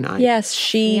tomorrow night? Yes,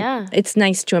 it's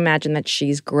nice to imagine that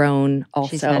she's grown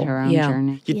also. She's had her own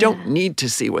journey. You don't need to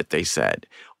see what they said.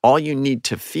 All you need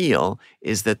to feel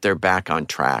is that they're back on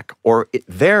track or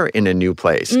they're in a new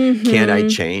place. Can't I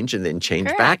change and then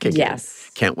change back again?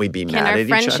 Yes. Can't we be mad at each other?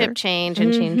 Can our friendship change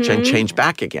and change back? And change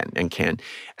back again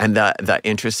and the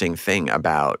interesting thing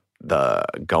about the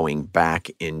going back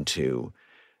into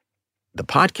the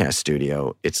podcast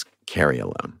studio, it's Carrie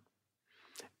alone.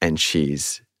 And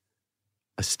she's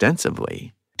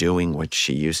ostensibly doing what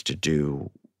she used to do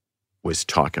was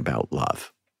talk about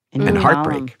love and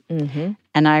heartbreak.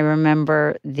 And I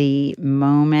remember the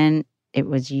moment it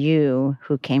was you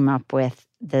who came up with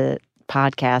the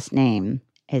podcast name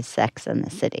is Sex and the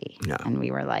City. Yeah. And we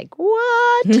were like,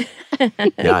 what?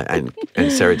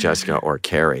 And Sarah Jessica or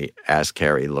Carrie, as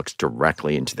Carrie looks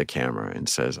directly into the camera and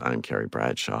says, I'm Carrie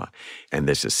Bradshaw, and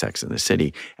this is Sex and the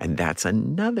City. And that's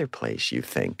another place you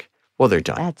think, well, they're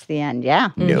done. That's the end,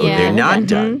 yeah. No, they're not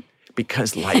done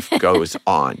because life goes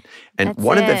on. And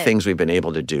one of the things we've been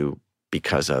able to do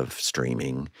because of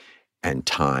streaming and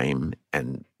time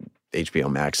and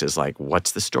HBO Max is like,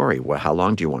 what's the story? How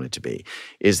long do you want it to be?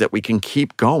 Is that we can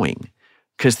keep going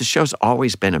because the show's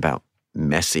always been about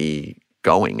messy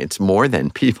going. It's more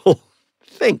than people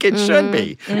think it should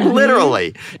be.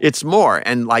 Literally, it's more.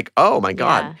 And like, oh my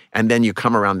God. Yeah. And then you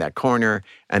come around that corner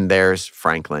and there's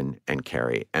Franklin and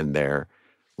Carrie and they're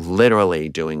literally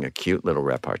doing a cute little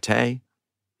repartee.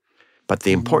 But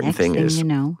the important thing is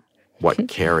what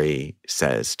Carrie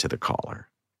says to the caller,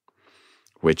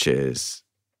 which is,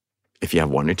 if you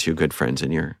have 1 or 2 good friends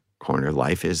in your corner,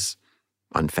 life is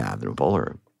unfathomable.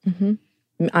 Or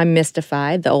I'm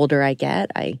mystified. The older I get,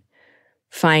 I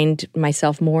find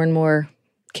myself more and more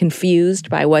confused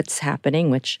by what's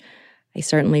happening, which I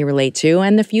certainly relate to.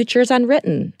 And the future's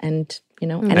unwritten, and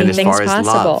anything's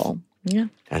possible. Yeah.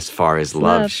 As far as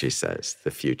love, she says,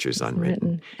 the future's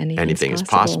unwritten. Anything is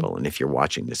possible. And if you're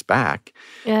watching this back,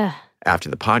 after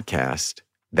the podcast,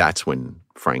 that's when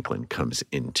Franklin comes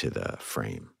into the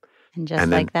frame. And just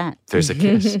like that. There's a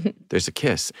kiss. There's a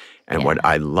kiss. And what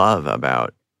I love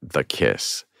about the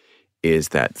kiss is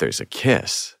that there's a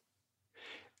kiss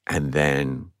and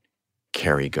then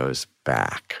Carrie goes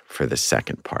back for the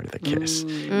second part of the kiss.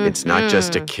 It's not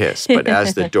just a kiss, but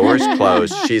as the doors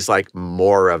close, she's like,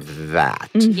 more of that.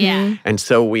 Yeah. And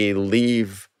so we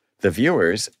leave the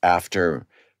viewers after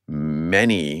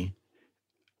many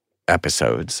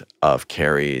episodes of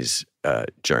Carrie's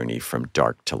journey from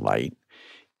dark to light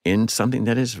in something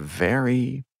that is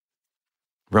very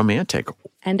romantic.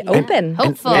 And open.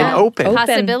 Hopeful. And open.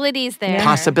 Possibilities there.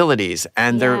 Possibilities.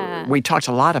 And we talked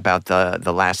a lot about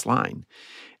the last line.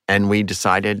 And we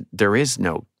decided there is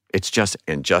no, it's just,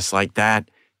 and just like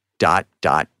that, ...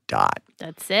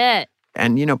 That's it.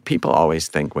 And, people always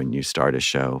think when you start a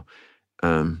show,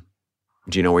 do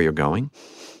you know where you're going?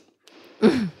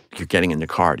 You're getting in the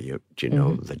car. Do you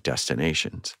know the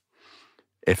destinations?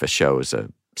 If a show is a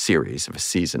series, if a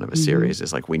season of a series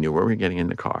is like, we knew where we were getting in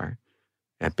the car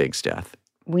at Big's death.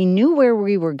 We knew where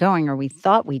we were going, or we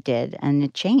thought we did, and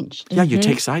it changed. Yeah, you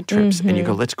take side trips, and you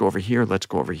go, let's go over here, let's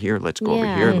go over here, let's go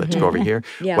over here, let's go over here.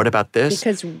 Yeah. What about this?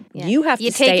 Because you have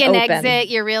to stay take an open. exit,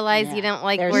 you realize you don't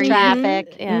like There's where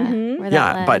traffic.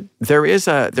 Yeah, but there is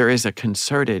a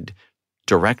concerted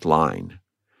direct line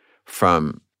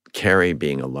from Carrie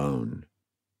being alone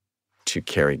to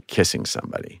Carrie kissing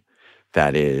somebody.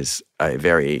 That is a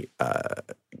very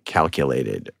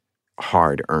calculated,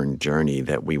 hard-earned journey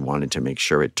that we wanted to make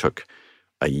sure it took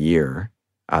a year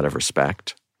out of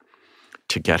respect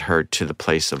to get her to the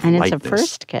place of lightness. And it's a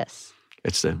first kiss.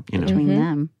 It's between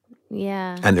them.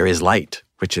 Yeah. And there is light,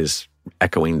 which is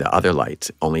echoing the other lights,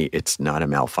 only it's not a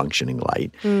malfunctioning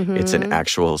light. It's an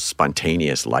actual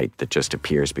spontaneous light that just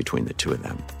appears between the two of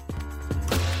them.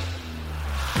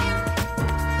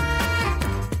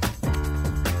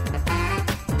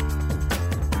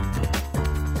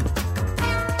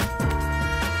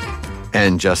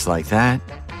 And just like that,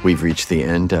 we've reached the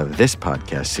end of this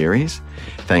podcast series.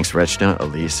 Thanks, Rachna,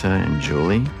 Elisa, and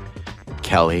Julie,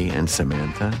 Kelly, and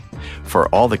Samantha, for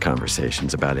all the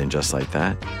conversations about In Just Like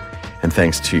That. And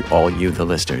thanks to all you, the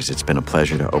listeners. It's been a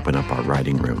pleasure to open up our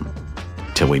writing room.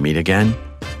 Till we meet again.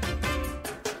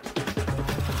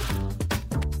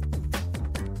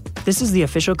 This is the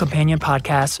official companion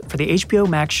podcast for the HBO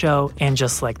Max show In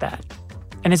Just Like That.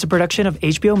 And it's a production of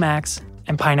HBO Max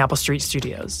and Pineapple Street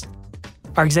Studios.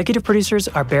 Our executive producers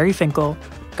are Barry Finkel,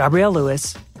 Gabrielle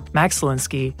Lewis, Max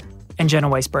Selinsky, and Jenna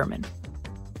Weiss-Berman.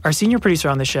 Our senior producer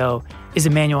on the show is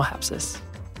Emmanuel Hapsis.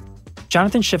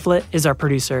 Jonathan Shiflett is our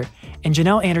producer, and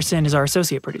Janelle Anderson is our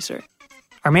associate producer.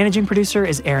 Our managing producer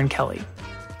is Aaron Kelly.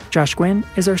 Josh Gwynn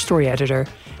is our story editor,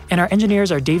 and our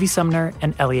engineers are Davey Sumner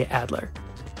and Elliot Adler.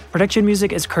 Production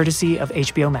music is courtesy of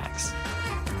HBO Max.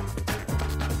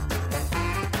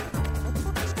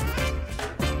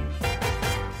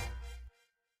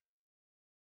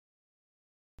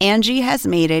 Angie has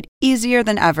made it easier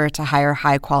than ever to hire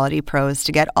high-quality pros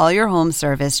to get all your home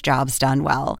service jobs done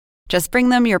well. Just bring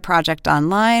them your project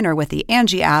online or with the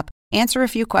Angie app, answer a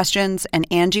few questions, and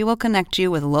Angie will connect you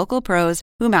with local pros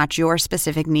who match your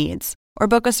specific needs. Or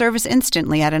book a service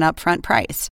instantly at an upfront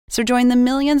price. So join the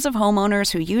millions of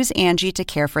homeowners who use Angie to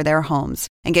care for their homes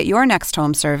and get your next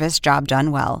home service job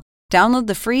done well. Download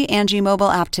the free Angie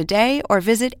mobile app today or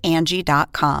visit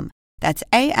Angie.com. That's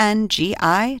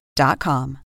ANGI.com.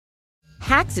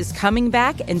 Hacks is coming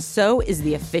back, and so is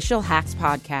the official Hacks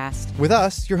podcast. With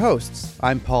us, your hosts.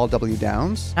 I'm Paul W.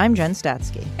 Downs. I'm Jen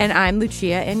Statsky. And I'm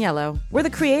Lucia Aniello. We're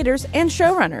the creators and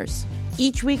showrunners.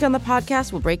 Each week on the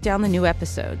podcast, we'll break down the new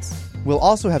episodes. We'll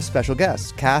also have special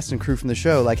guests, cast and crew from the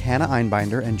show like Hannah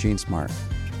Einbinder and Jean Smart.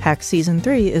 Hacks Season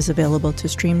 3 is available to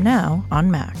stream now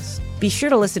on Max. Be sure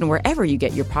to listen wherever you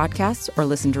get your podcasts or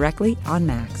listen directly on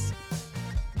Max.